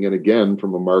seeing. And again,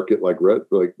 from a market like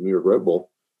New York Red Bull,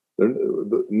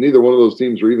 neither one of those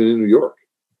teams are even in New York.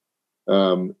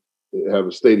 Have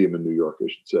a stadium in New York, I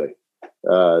should say.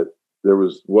 There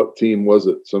was, what team was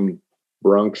it? Some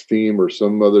Bronx team or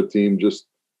some other team just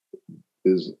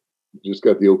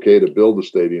got the okay to build a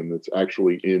stadium that's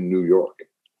actually in New York.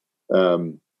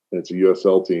 It's a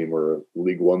USL team or a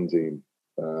League One team,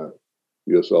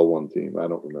 USL One team. I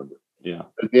don't remember. Yeah.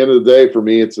 At the end of the day, for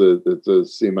me, it's a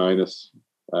C-.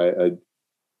 I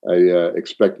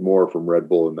expect more from Red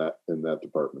Bull in that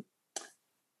department.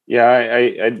 Yeah,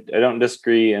 I don't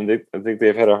disagree, and I think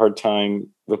they've had a hard time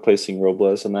replacing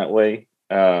Robles in that way.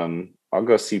 I'll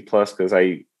go C+ because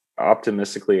I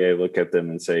look at them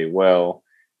and say, well,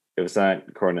 if it's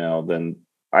not Cornell, then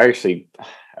I kind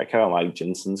of like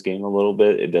Jensen's game a little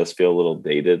bit. It does feel a little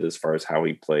dated as far as how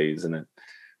he plays, and it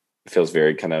feels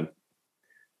very kind of,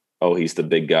 oh, he's the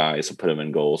big guy, so put him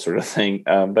in goal sort of thing.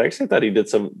 But I actually thought he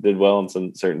did well in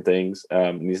some certain things.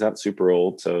 And he's not super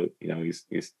old, so he's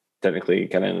technically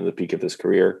kind of in the peak of his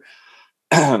career.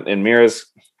 And Mira's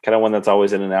kind of one that's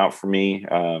always in and out for me.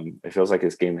 It feels like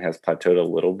his game has plateaued a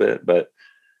little bit, but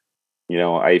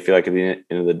I feel like at the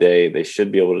end of the day, they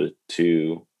should be able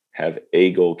to have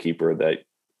a goalkeeper that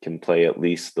can play at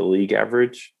least the league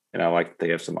average. And I like that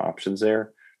they have some options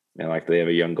there. And I like that they have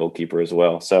a young goalkeeper as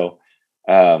well. So,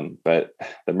 but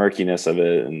the murkiness of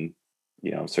it, and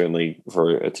certainly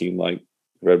for a team like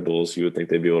Red Bulls, you would think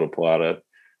they'd be able to pull out a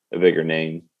bigger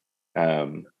name.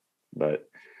 But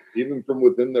even from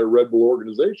within their Red Bull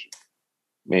organization,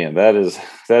 man, that is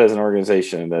an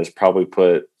organization that has probably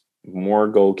put more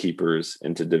goalkeepers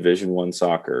into Division I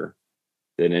soccer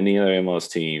than any other MLS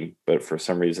team, but for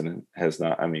some reason has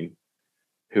not. I mean,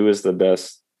 who is the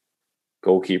best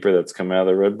goalkeeper that's come out of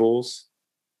the Red Bulls?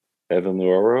 Evan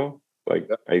Luoro.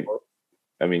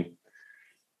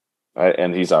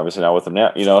 And he's obviously not with them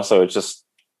now, so it's just,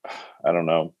 I don't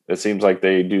know. It seems like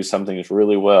they do some things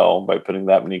really well by putting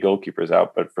that many goalkeepers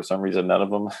out, but for some reason, none of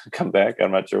them come back.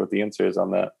 I'm not sure what the answer is on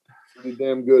that. Pretty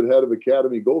damn good head of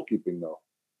academy goalkeeping, though.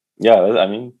 Yeah, I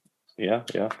mean, yeah,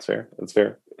 it's fair. It's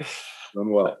fair.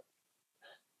 Done well.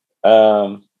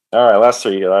 All right, last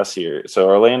year. So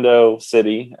Orlando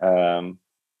City,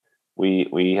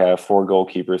 we have 4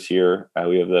 goalkeepers here.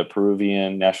 We have the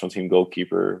Peruvian national team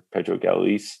goalkeeper Pedro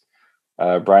Galiz.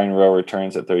 Brian Rowe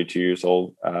returns at 32 years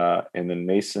old, and then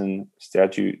Mason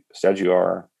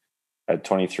Staguar at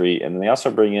 23. And then they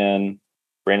also bring in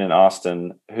Brandon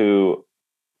Austin, who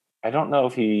I don't know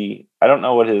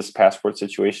what his passport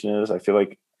situation is. I feel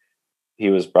like he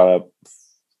was brought up a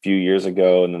few years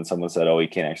ago, and then someone said, oh, he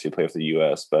can't actually play for the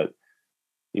U.S., but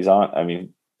he's on. I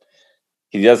mean,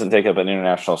 he doesn't take up an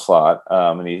international slot,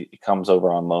 and he comes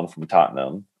over on loan from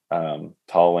Tottenham.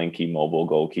 Tall, lanky, mobile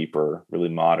goalkeeper, really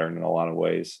modern in a lot of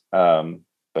ways. But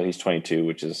he's 22,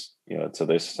 which is, so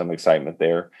there's some excitement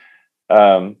there.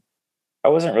 I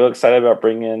wasn't really excited about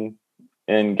bringing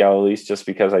in Galiz just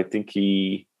because I think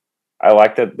I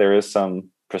like that there is some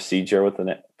prestige there with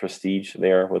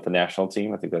the national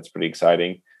team. I think that's pretty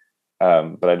exciting.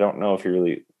 But I don't know if he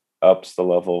really ups the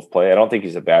level of play. I don't think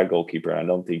he's a bad goalkeeper, and I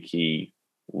don't think he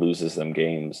loses them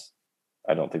games.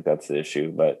 I don't think that's the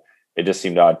issue, but it just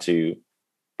seemed odd to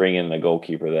bring in a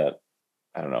goalkeeper that,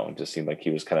 I don't know, it just seemed like he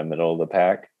was kind of middle of the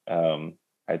pack.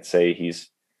 I'd say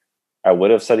I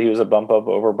would have said he was a bump up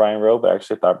over Brian Rowe, but I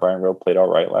actually thought Brian Rowe played all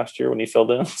right last year when he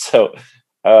filled in. So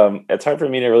it's hard for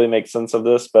me to really make sense of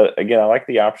this, but again, I like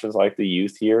the options, I like the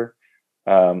youth here.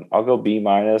 I'll go B-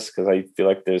 because I feel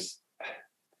like I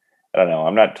don't know,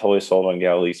 I'm not totally sold on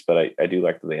Galiz, but I do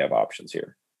like that they have options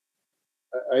here.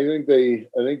 I think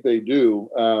they do.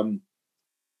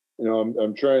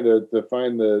 I'm trying to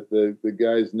find the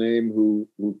guy's name who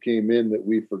came in that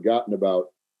we've forgotten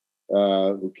about,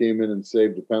 who came in and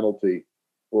saved a penalty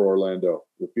for Orlando,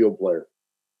 the field player.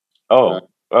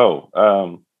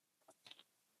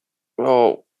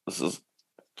 This is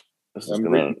I'm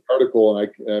reading an article and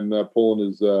I'm not pulling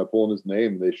his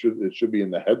name. It should be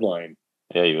in the headline.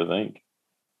 Yeah, you would think.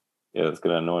 Yeah, that's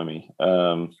gonna annoy me.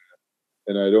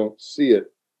 And I don't see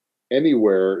it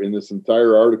anywhere in this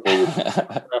entire article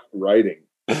with writing.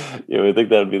 Yeah, I think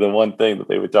that would be the one thing that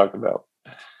they would talk about.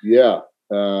 Yeah.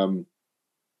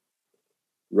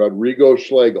 Rodrigo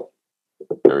Schlegel.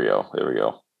 There we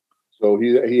go. So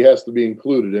he has to be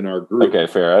included in our group. Okay,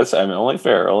 fair. Only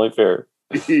fair.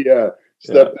 He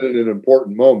stepped in an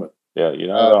important moment. Yeah, you're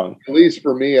not wrong. At least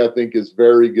for me, I think is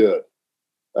very good.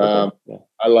 Okay. Yeah.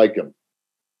 I like him.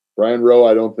 Brian Rowe,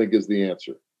 I don't think is the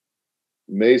answer.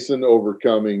 Mason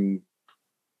overcoming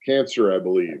cancer, I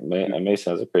believe.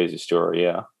 Mason has a crazy story,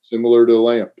 yeah. Similar to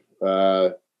Lamp.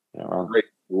 Wrong. Great,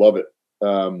 love it.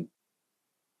 I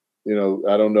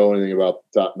don't know anything about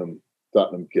the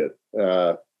Tottenham kid,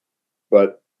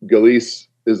 but Galiz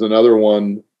is another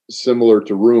one similar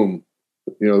to Room,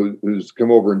 who's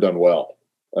come over and done well.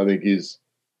 I think he's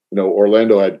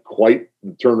Orlando had quite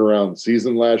the turnaround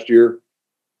season last year.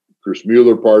 Chris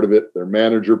Mueller part of it, their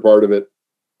manager part of it.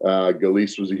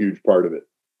 Galice was a huge part of it.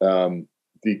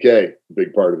 DK,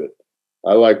 big part of it.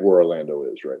 I like where Orlando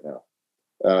is right now.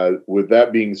 With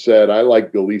that being said, I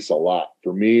like Galice a lot.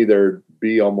 For me, they're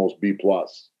almost B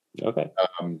plus. Okay.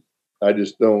 I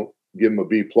just don't give him a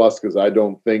B plus because I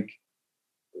don't think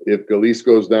if Galice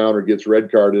goes down or gets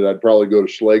red carded, I'd probably go to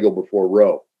Schlegel before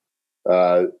Rowe.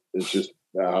 It's just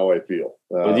how I feel.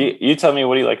 Well, you tell me,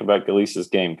 what do you like about Galice's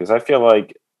game? Because I feel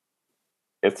like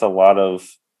it's a lot of,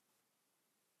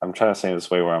 I'm trying to say this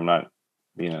way where I'm not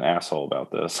being an asshole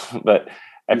about this, but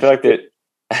I feel like that.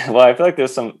 Well, I feel like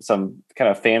there's some kind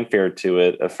of fanfare to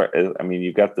it. I mean,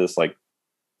 you've got this like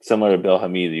similar to Bill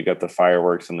Hamid, you've got the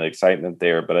fireworks and the excitement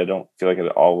there, but I don't feel like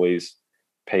it always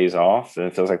pays off, and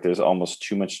it feels like there's almost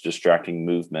too much distracting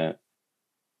movement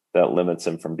that limits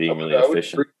him from being really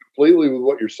efficient. Completely with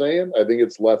what you're saying. I think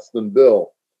it's less than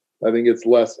Bill. I think it's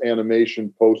less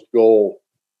animation post goal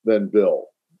than Bill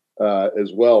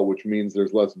as well, which means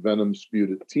there's less venom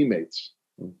spewed at teammates.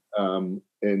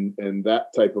 And that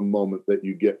type of moment that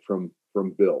you get from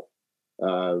Bill,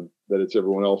 that it's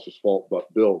everyone else's fault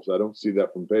but Bill's. I don't see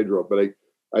that from Pedro, but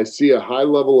I see a high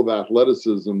level of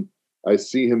athleticism. I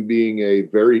see him being a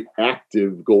very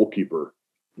active goalkeeper,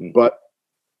 but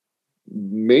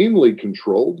mainly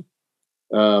controlled.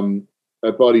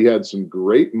 I thought he had some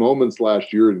great moments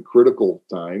last year in critical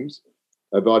times.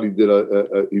 I thought he did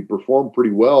he performed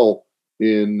pretty well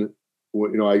in.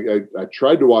 I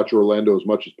tried to watch Orlando as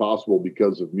much as possible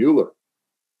because of Mueller.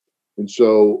 And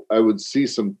so I would see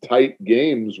some tight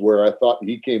games where I thought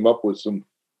he came up with some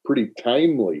pretty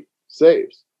timely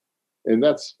saves. And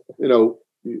that's, you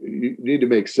need to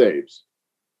make saves.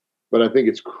 But I think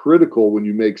it's critical when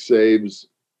you make saves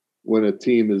when a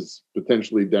team is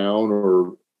potentially down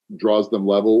or draws them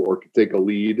level or could take a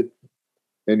lead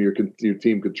and your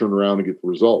team could turn around and get the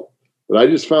result. But I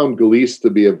just found Galice to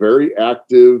be a very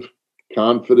active,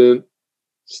 confident,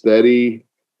 steady,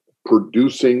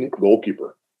 producing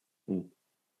goalkeeper.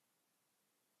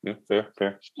 Yeah,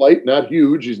 fair. Slight, not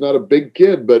huge. He's not a big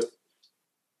kid, but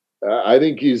I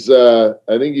think he's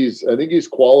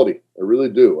quality. I really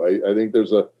do. I think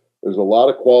there's a lot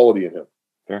of quality in him.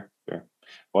 Fair.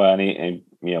 Well, and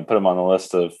put him on the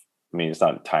list of. I mean, he's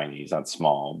not tiny. He's not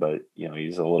small, but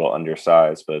he's a little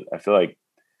undersized. But I feel like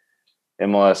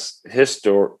MLS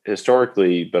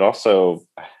historically, but also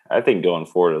I think going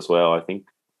forward as well. I think,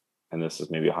 and this is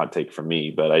maybe a hot take for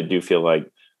me, but I do feel like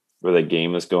where the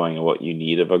game is going and what you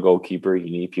need of a goalkeeper,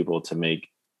 you need people to make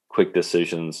quick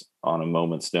decisions on a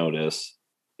moment's notice.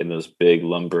 And those big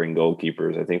lumbering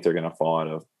goalkeepers, I think they're going to fall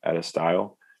out of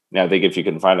style. Now, I think if you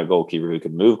can find a goalkeeper who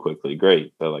can move quickly,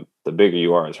 great. But like the bigger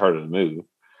you are, it's harder to move.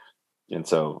 And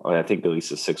so I think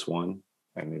Galice is 6'1".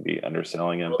 I may be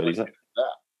underselling him, but he's not.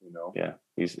 Yeah,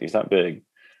 he's not big.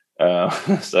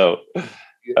 So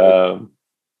a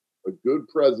good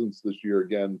presence this year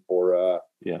again for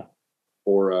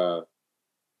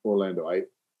Orlando. I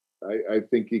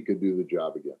think he could do the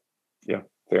job again. Yeah,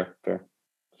 fair.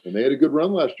 And they had a good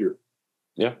run last year.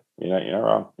 Yeah, you're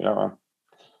not wrong.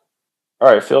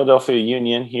 All right, Philadelphia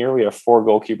Union. Here we have 4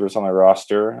 goalkeepers on the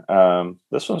roster.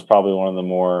 This one's probably one of the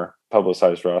more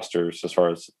publicized rosters as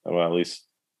far as, well, at least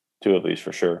 2 of these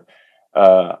for sure.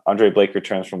 Andre Blake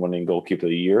returns from winning goalkeeper of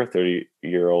the year,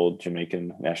 30-year-old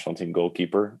Jamaican national team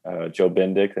goalkeeper. Joe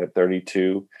Bendik at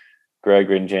 32. Greg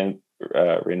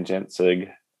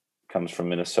Ringentzig comes from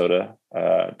Minnesota,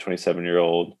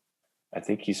 27-year-old. I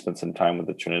think he spent some time with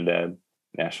the Trinidad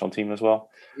national team as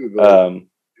well.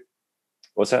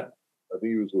 What's that? I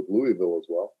think he was with Louisville as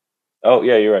well. Oh,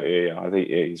 yeah, you're right. Yeah. I think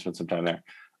he spent some time there.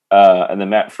 And then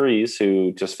Matt Freese,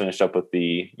 who just finished up with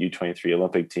the U23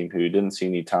 Olympic team, who didn't see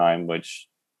any time, which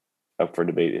up for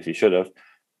debate if he should have.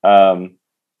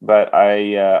 But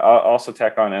I'll also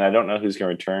tack on, and I don't know who's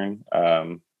going to return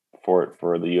for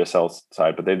the USL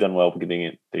side, but they've done well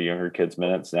getting the younger kids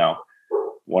minutes. Now,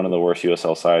 one of the worst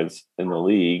USL sides in the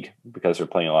league because they're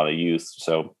playing a lot of youth.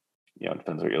 So, it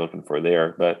depends what you're looking for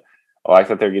there. But I like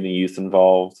that they're getting youth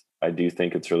involved. I do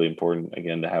think it's really important,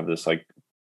 again, to have this like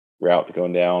route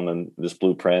going down and this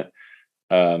blueprint.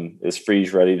 Is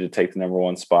Freese ready to take the number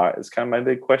 1 spot? Is kind of my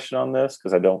big question on this,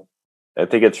 because I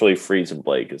think it's really Freese and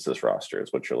Blake is this roster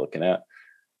is what you're looking at.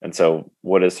 And so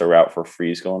what is the route for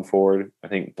Freese going forward? I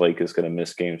think Blake is going to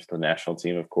miss games for the national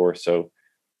team, of course. So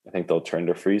I think they'll turn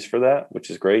to Freese for that, which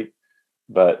is great.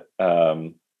 But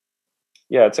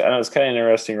it's kind of an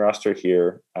interesting roster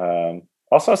here.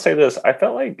 Also, I'll say this. I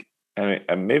felt like,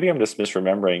 maybe I'm just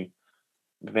misremembering,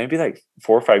 but maybe like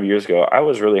 4 or 5 years ago, I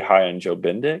was really high on Joe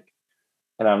Bendik.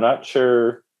 And I'm not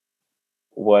sure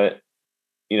what,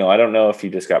 I don't know if he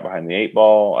just got behind the eight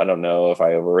ball. I don't know if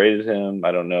I overrated him.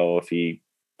 I don't know if he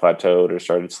plateaued or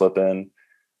started slipping.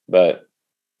 But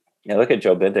yeah, look at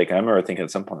Joe Bendik. I remember thinking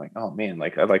at some point, like, oh man,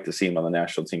 like I'd like to see him on the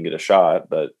national team get a shot.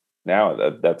 But now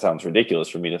that sounds ridiculous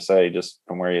for me to say just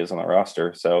from where he is on the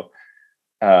roster. So,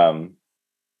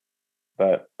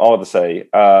 but all to say,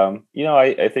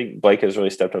 I think Blake has really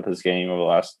stepped up his game over the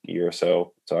last year or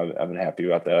so. So I've been happy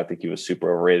about that. I think he was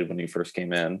super overrated when he first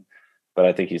came in, but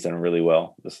I think he's done really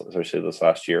well, especially this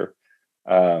last year.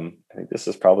 I think this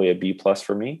is probably a B plus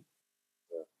for me.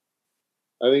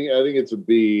 I think it's a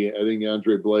B. I think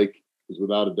Andre Blake is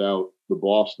without a doubt the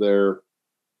boss there.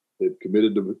 They've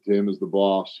committed to him as the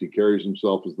boss. He carries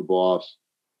himself as the boss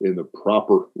in the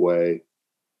proper way.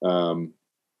 And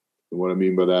what I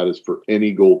mean by that is for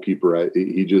any goalkeeper,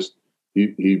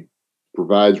 he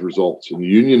provides results. And the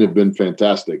Union have been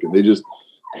fantastic, and they just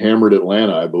hammered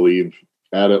Atlanta, I believe,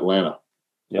 at Atlanta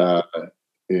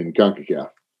in CONCACAF.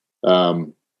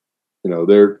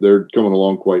 They're coming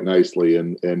along quite nicely,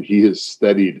 and he has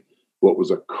steadied what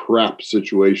was a crap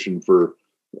situation for,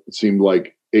 it seemed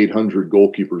like 800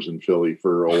 goalkeepers in Philly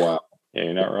for a while. Yeah,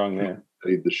 you're not wrong there.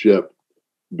 Steadied the ship.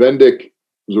 Bendik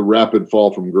was a rapid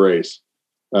fall from grace.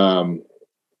 Wow.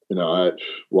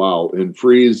 And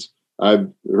Freese, I've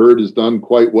heard, has done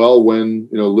quite well when,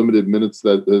 limited minutes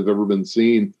that have ever been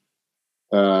seen.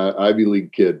 Ivy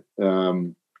League kid,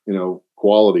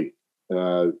 quality.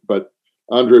 But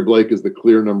Andre Blake is the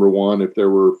clear number one. If there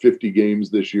were 50 games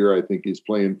this year, I think he's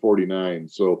playing 49.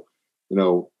 So,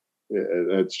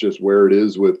 that's just where it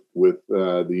is with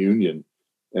the Union.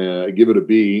 I give it a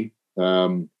B.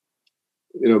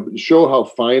 Show how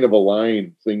fine of a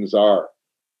line things are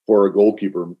for a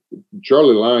goalkeeper.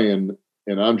 Charlie Lyon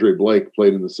and Andre Blake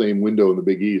played in the same window in the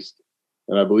Big East,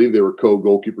 and I believe they were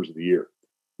co-goalkeepers of the year.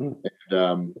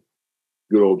 And,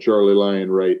 good old Charlie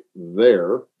Lyon right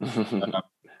there.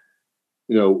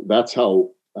 That's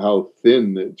how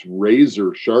thin, it's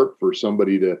razor sharp for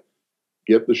somebody to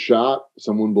get the shot,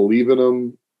 someone believe in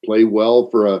them, play well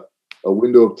for a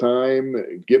window of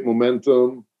time, get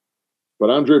momentum. But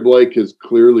Andre Blake has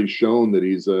clearly shown that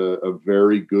he's a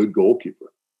very good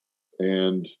goalkeeper.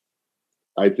 And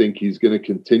I think he's going to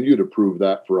continue to prove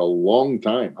that for a long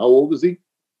time. How old is he?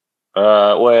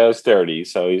 It's 30,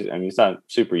 so he's not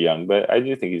super young, but I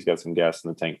do think he's got some gas in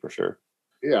the tank for sure.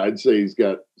 Yeah, I'd say he's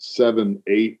got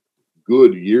 7-8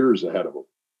 good years ahead of him.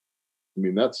 I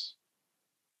mean,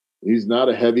 he's not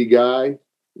a heavy guy.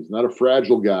 He's not a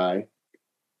fragile guy.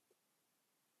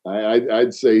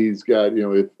 I'd say he's got,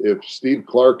 if Steve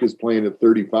Clark is playing at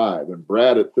 35 and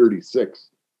Brad at 36,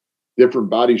 different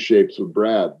body shapes with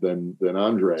Brad than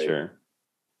Andre. Sure.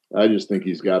 I just think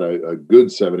he's got a good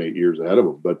 7-8 years ahead of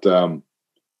him. But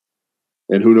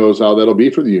and who knows how that'll be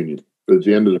for the Union. But at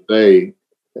the end of the day,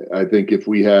 I think if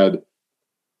we had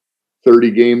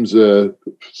 30 games,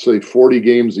 say 40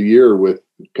 games a year with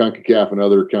CONCACAF and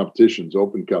other competitions,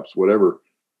 Open Cups, whatever,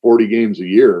 40 games a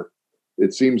year,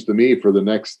 it seems to me for the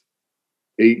next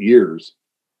 8 years,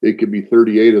 it could be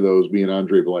 38 of those being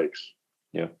Andre Blake's.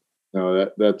 Yeah. Now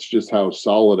that's just how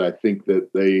solid I think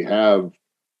that they have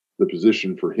the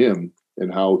position for him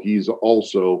and how he's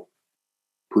also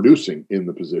producing in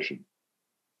the position.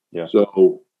 Yeah.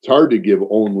 So it's hard to give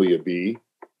only a B,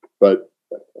 but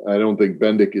I don't think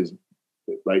Bendik is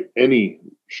by any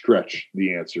stretch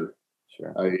the answer.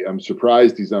 Sure. I'm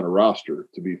surprised he's on a roster,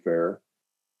 to be fair,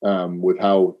 with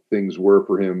how things were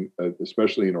for him,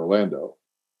 especially in Orlando.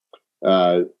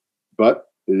 But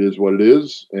it is what it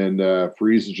is, and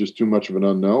Freese is just too much of an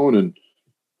unknown. And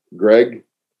Greg,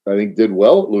 I think, did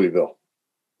well at Louisville,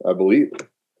 I believe.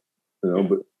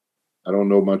 But I don't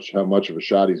know how much of a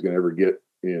shot he's going to ever get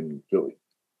in Philly.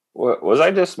 Was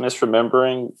I just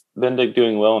misremembering Bendik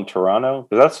doing well in Toronto?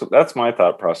 Because that's my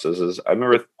thought process. Is I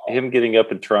remember him getting up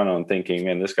in Toronto and thinking,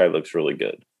 "Man, this guy looks really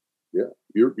good." Yeah,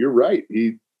 you're right.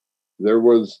 There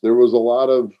was a lot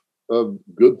of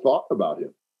good thought about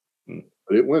him,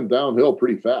 but it went downhill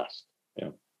pretty fast. Yeah,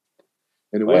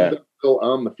 and it went downhill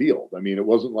on the field. I mean, it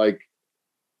wasn't like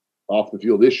off the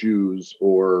field issues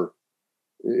or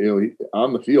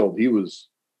on the field he was.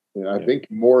 I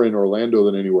think more in Orlando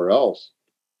than anywhere else.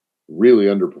 Really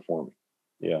underperforming.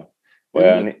 Yeah.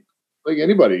 Well, like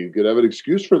anybody, you could have an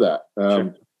excuse for that.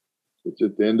 Sure. It's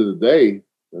at the end of the day,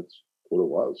 that's what it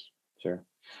was. Sure.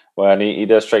 Well, and he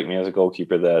does strike me as a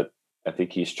goalkeeper that I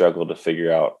think he struggled to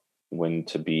figure out when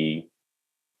to be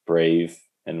brave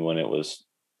and when it was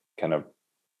kind of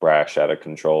brash, out of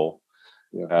control.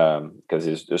 Yeah. Because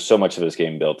there's so much of his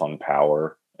game built on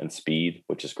power and speed,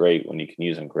 which is great when you can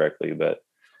use them correctly. But,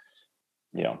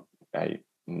 yeah,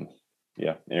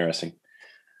 interesting.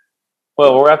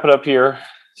 Well, we'll wrap it up here.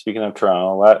 Speaking of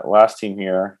Toronto, last team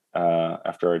here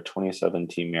after our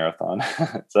 27-team marathon.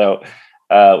 So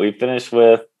we finished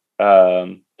with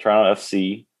Toronto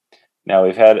FC. Now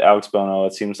we've had Alex Bono.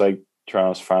 It seems like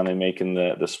Toronto's finally making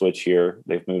the switch here.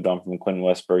 They've moved on from Quentin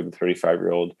Westberg, the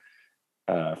 35-year-old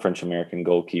French-American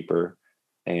goalkeeper,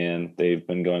 and they've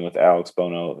been going with Alex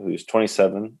Bono, who's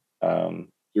 27.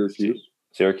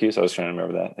 Syracuse. I was trying to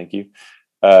remember that. Thank you.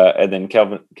 And then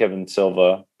Kevin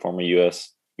Silva, former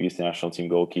U.S. youth national team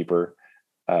goalkeeper,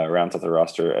 rounds out the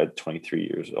roster at 23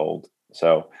 years old.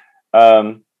 So,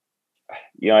 I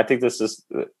think this is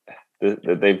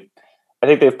I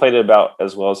think they've played it about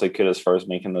as well as they could as far as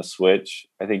making the switch.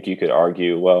 I think you could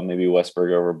argue, well, maybe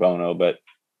Westberg over Bono, but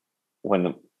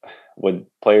when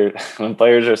players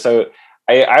are so,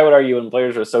 I would argue when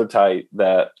players are so tight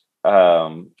that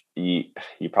you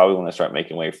probably want to start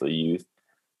making way for the youth.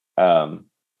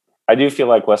 I do feel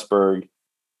like Westberg,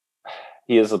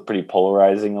 he is pretty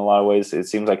polarizing in a lot of ways. It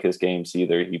seems like his games,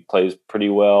 either he plays pretty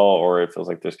well or it feels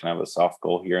like there's kind of a soft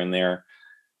goal here and there.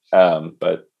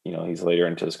 But he's later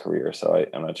into his career, so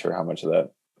I'm not sure how much of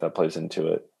that plays into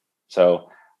it. So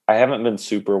I haven't been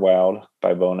super wowed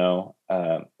by Bono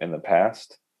in the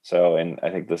past. So, and I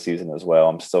think this season as well,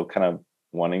 I'm still kind of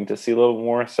wanting to see a little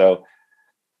more. So,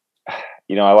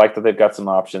 I like that they've got some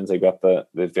options. They've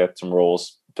got some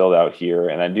roles filled out here,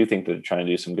 and I do think they're trying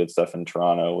to do some good stuff in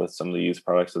Toronto with some of the youth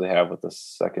products that they have with the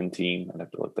second team. I'd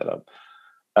have to look that up.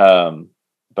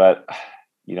 But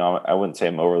I wouldn't say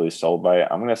I'm overly sold by it.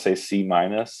 I'm going to say C-.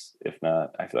 If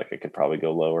not, I feel like I could probably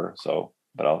go lower. So,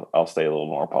 but I'll stay a little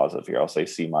more positive here. I'll say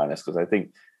C- because I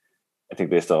think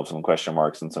they still have some question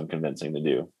marks and some convincing to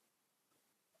do.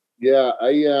 Yeah,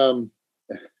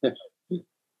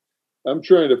 I'm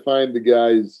trying to find the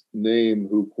guy's name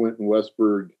who Quentin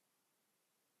Westberg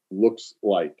looks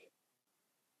like,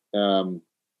 and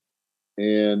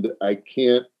I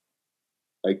can't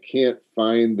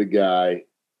find the guy.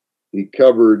 He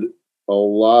covered a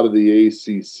lot of the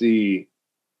ACC,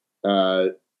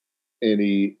 and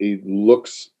he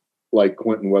looks like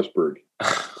Quentin Westberg.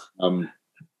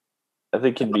 I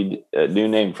think he'd be a new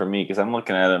name for me because I'm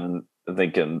looking at him and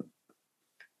thinking,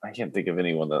 I can't think of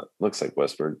anyone that looks like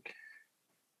Westberg.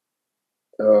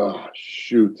 Oh,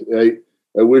 shoot.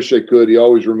 I wish I could. He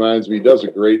always reminds me. He does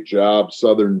a great job,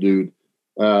 Southern dude,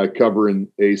 covering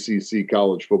ACC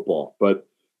college football. But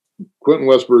Quentin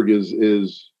Westberg is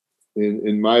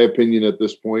in my opinion at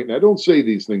this point, and I don't say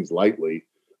these things lightly,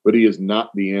 but he is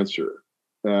not the answer.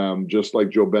 Just like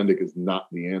Joe Bendik is not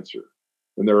the answer.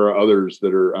 And there are others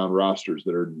that are on rosters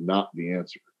that are not the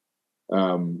answer.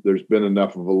 There's been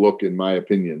enough of a look, in my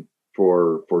opinion,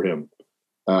 for him.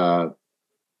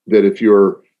 That if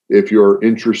you're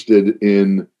interested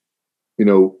in,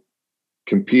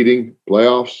 competing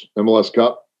playoffs, MLS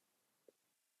Cup,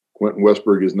 Quentin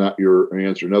Westberg is not your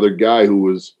answer. Another guy who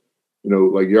was,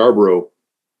 like Yarbrough,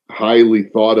 highly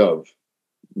thought of,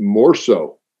 more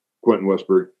so Quentin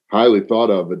Westberg, highly thought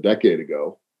of a decade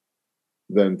ago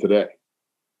than today.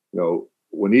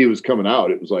 When he was coming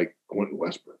out, it was like Quentin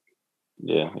Westberg.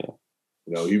 Yeah.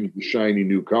 He was the shiny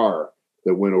new car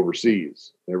that went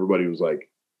overseas. Everybody was like,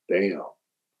 damn.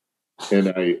 And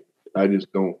I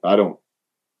just don't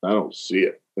see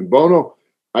it. And Bono,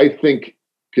 I think,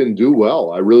 can do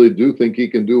well. I really do think he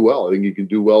can do well. I think he can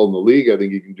do well in the league. I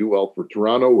think he can do well for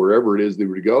Toronto, wherever it is they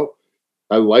were to go.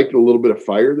 I like the little bit of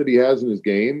fire that he has in his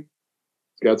game.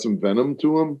 He's got some venom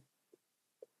to him.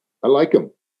 I like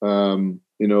him.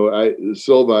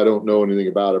 Silva, I don't know anything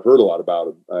about. I've heard a lot about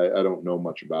him. I don't know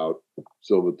much about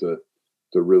Silva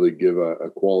to really give a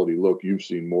quality look. You've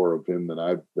seen more of him than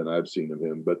I've seen of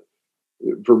him. But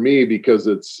for me, because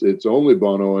it's only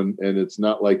Bono and it's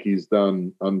not like he's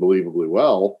done unbelievably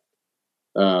well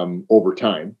over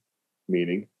time,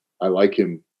 meaning I like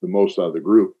him the most out of the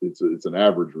group. It's an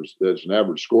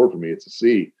average score for me. It's a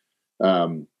C.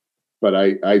 But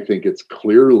I think it's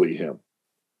clearly him.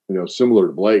 Similar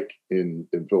to Blake in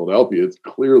Philadelphia, it's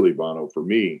clearly Bono for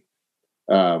me,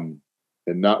 and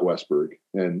not Westberg.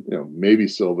 And maybe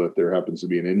Silva if there happens to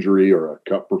be an injury or a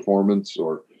cup performance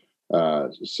or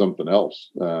something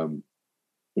else.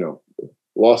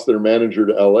 Lost their manager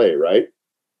to LA, right?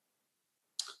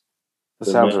 That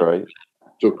sounds right.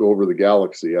 Took over the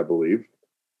Galaxy, I believe.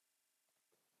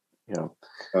 Yeah.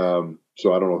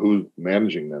 So I don't know who's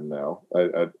managing them now.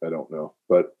 I don't know,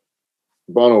 but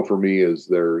Bono for me is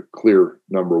their clear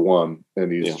number one,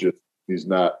 and he's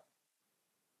not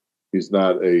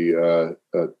a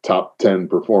top 10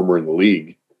 performer in the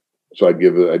league. So I'd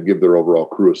give their overall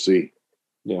crew a C.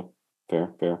 Yeah,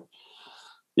 fair.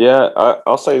 Yeah,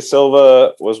 I'll say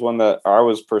Silva was one that I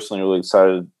was personally really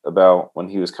excited about when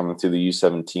he was coming through the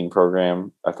U17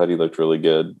 program. I thought he looked really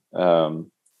good.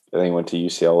 And then he went to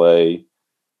UCLA,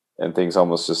 and things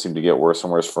almost just seemed to get worse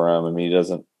and worse for him. I mean,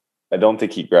 I don't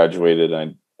think he graduated.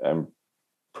 I'm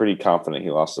pretty confident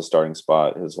he lost the starting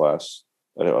spot his last.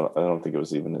 I don't think it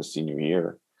was even his senior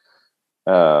year.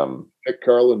 Nick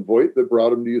Carlin Voigt that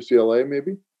brought him to UCLA,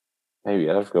 maybe. Maybe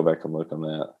I'd have to go back and look on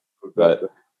that.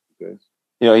 But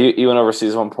he went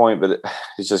overseas at one point, but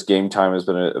it's just game time has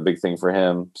been a big thing for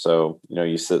him. So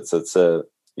you sit.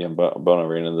 Bono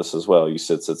ran into this as well. You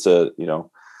sit.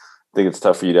 I think it's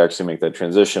tough for you to actually make that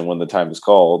transition when the time is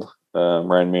called.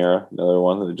 Ryan Mira, another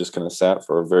one that just kind of sat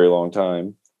for a very long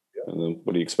time. Yeah. And then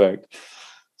what do you expect?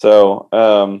 So,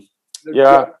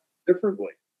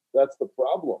 differently. That's the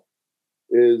problem.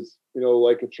 Is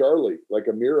like a Charlie, like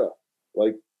a Mira,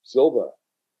 like Silva,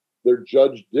 they're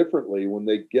judged differently when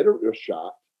they get a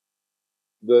shot.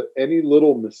 Any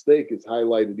little mistake is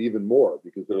highlighted even more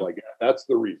because they're like, that's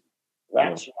the reason.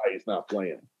 That's why he's not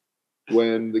playing.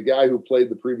 When the guy who played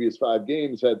the previous 5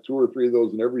 games had 2 or 3 of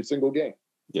those in every single game.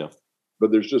 Yeah.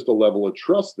 But there's just a level of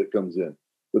trust that comes in.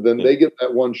 But then they get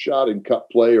that one shot in cut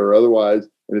play or otherwise,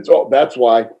 and it's that's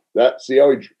why see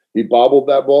how he bobbled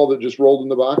that ball that just rolled in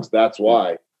the box. That's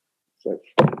why. It's like,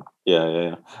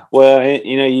 yeah. Well,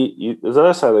 you there's the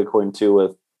other side of the coin too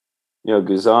with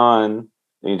Guzan,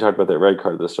 and you talked about that red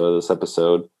card at the start of this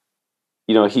episode.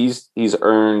 He's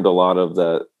earned a lot of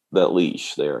that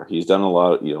leash there. He's done a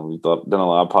lot. We've done a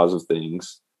lot of positive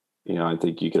things. I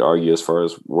think you could argue as far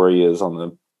as where he is on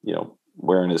the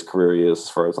where in his career he is as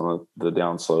far as on the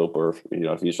downslope, or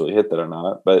if he's really hit that or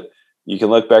not. But you can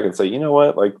look back and say, you know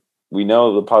what, like we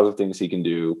know the positive things he can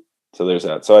do. So there's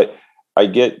that. So I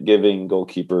get giving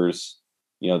goalkeepers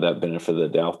that benefit of the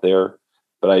doubt there,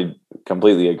 but I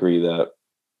completely agree that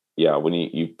when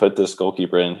you put this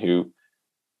goalkeeper in who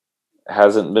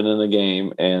hasn't been in a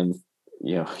game, and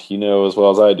as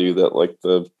well as I do that like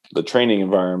the training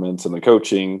environments and the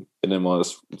coaching in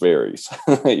MLS varies.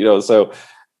 So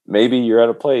maybe you're at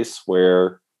a place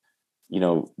where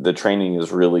the training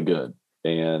is really good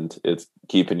and it's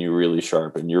keeping you really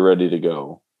sharp and you're ready to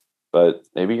go, but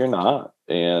maybe you're not.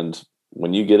 And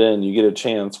when you get in, you get a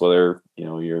chance, whether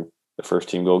you're the first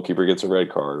team goalkeeper gets a red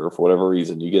card or for whatever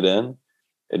reason you get in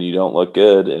and you don't look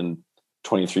good in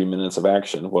 23 minutes of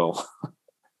action. Well,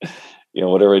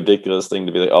 what a ridiculous thing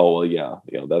to be like, oh,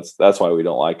 well, that's why we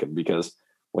don't like him, because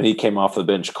when he came off the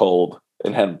bench cold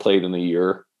and hadn't played in a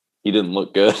year, he didn't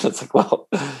look good. It's like, well,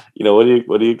 what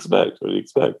do you expect? What do you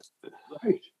expect?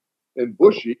 Right. And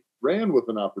Bushy ran with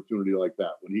an opportunity like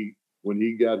that. When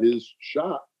he got his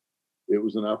shot, it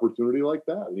was an opportunity like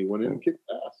that. And he went in and kicked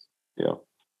ass. Yeah.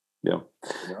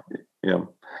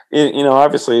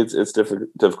 Obviously it's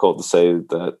difficult to say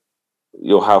that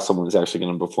how someone is actually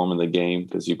going to perform in the game,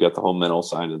 because you've got the whole mental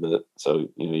side of it. So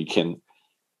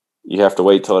you have to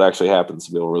wait till it actually happens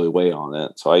to be able to really weigh in on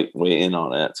it.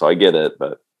 So I get it,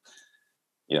 but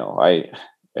I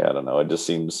don't know. It just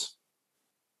seems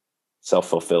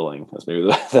self-fulfilling. That's maybe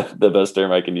the best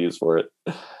term I can use for it.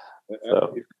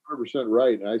 So. You're 100%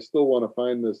 right. I still want to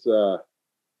find this.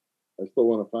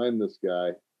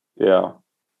 Guy. Yeah.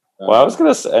 Well, I was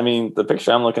gonna say. I mean, the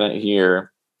picture I'm looking at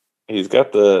here, he's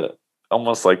got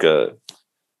almost like the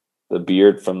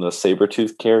beard from the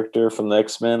Sabretooth character from the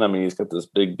X-Men. I mean, he's got this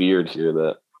big beard here.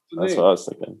 That's what I was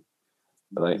thinking.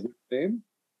 But is there a name?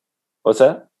 What's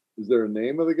that? Is there a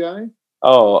name of the guy?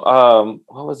 Oh,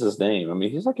 what was his name? I mean,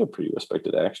 he's like a pretty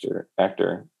respected actor.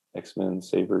 X-Men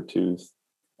Sabretooth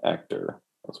actor.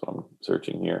 That's what I'm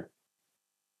searching here.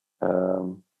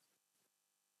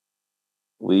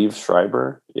 Liev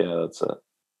Schreiber. Yeah, that's it.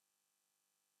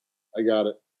 I got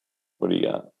it. What do you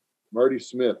got? Marty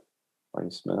Smith.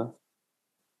 Marty Smith.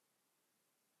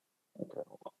 Okay.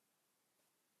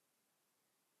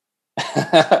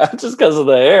 Just because of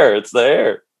the hair. It's the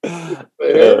hair. The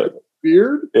hair,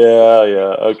 beard?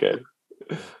 Yeah. Okay.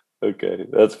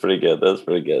 That's pretty good.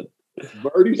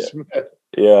 Marty Smith.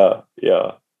 Yeah.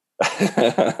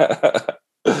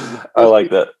 I like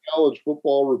that. College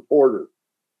football reporter.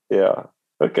 Yeah.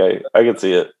 Okay. I can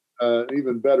see it.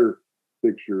 Even better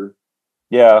picture.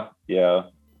 Yeah.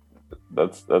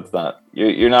 That's not.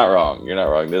 You're not wrong.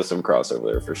 There's some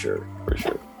crossover there for sure.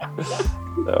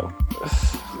 So.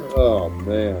 Oh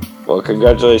man. Well,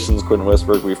 congratulations, Quentin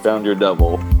Westberg. We found your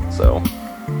double. So.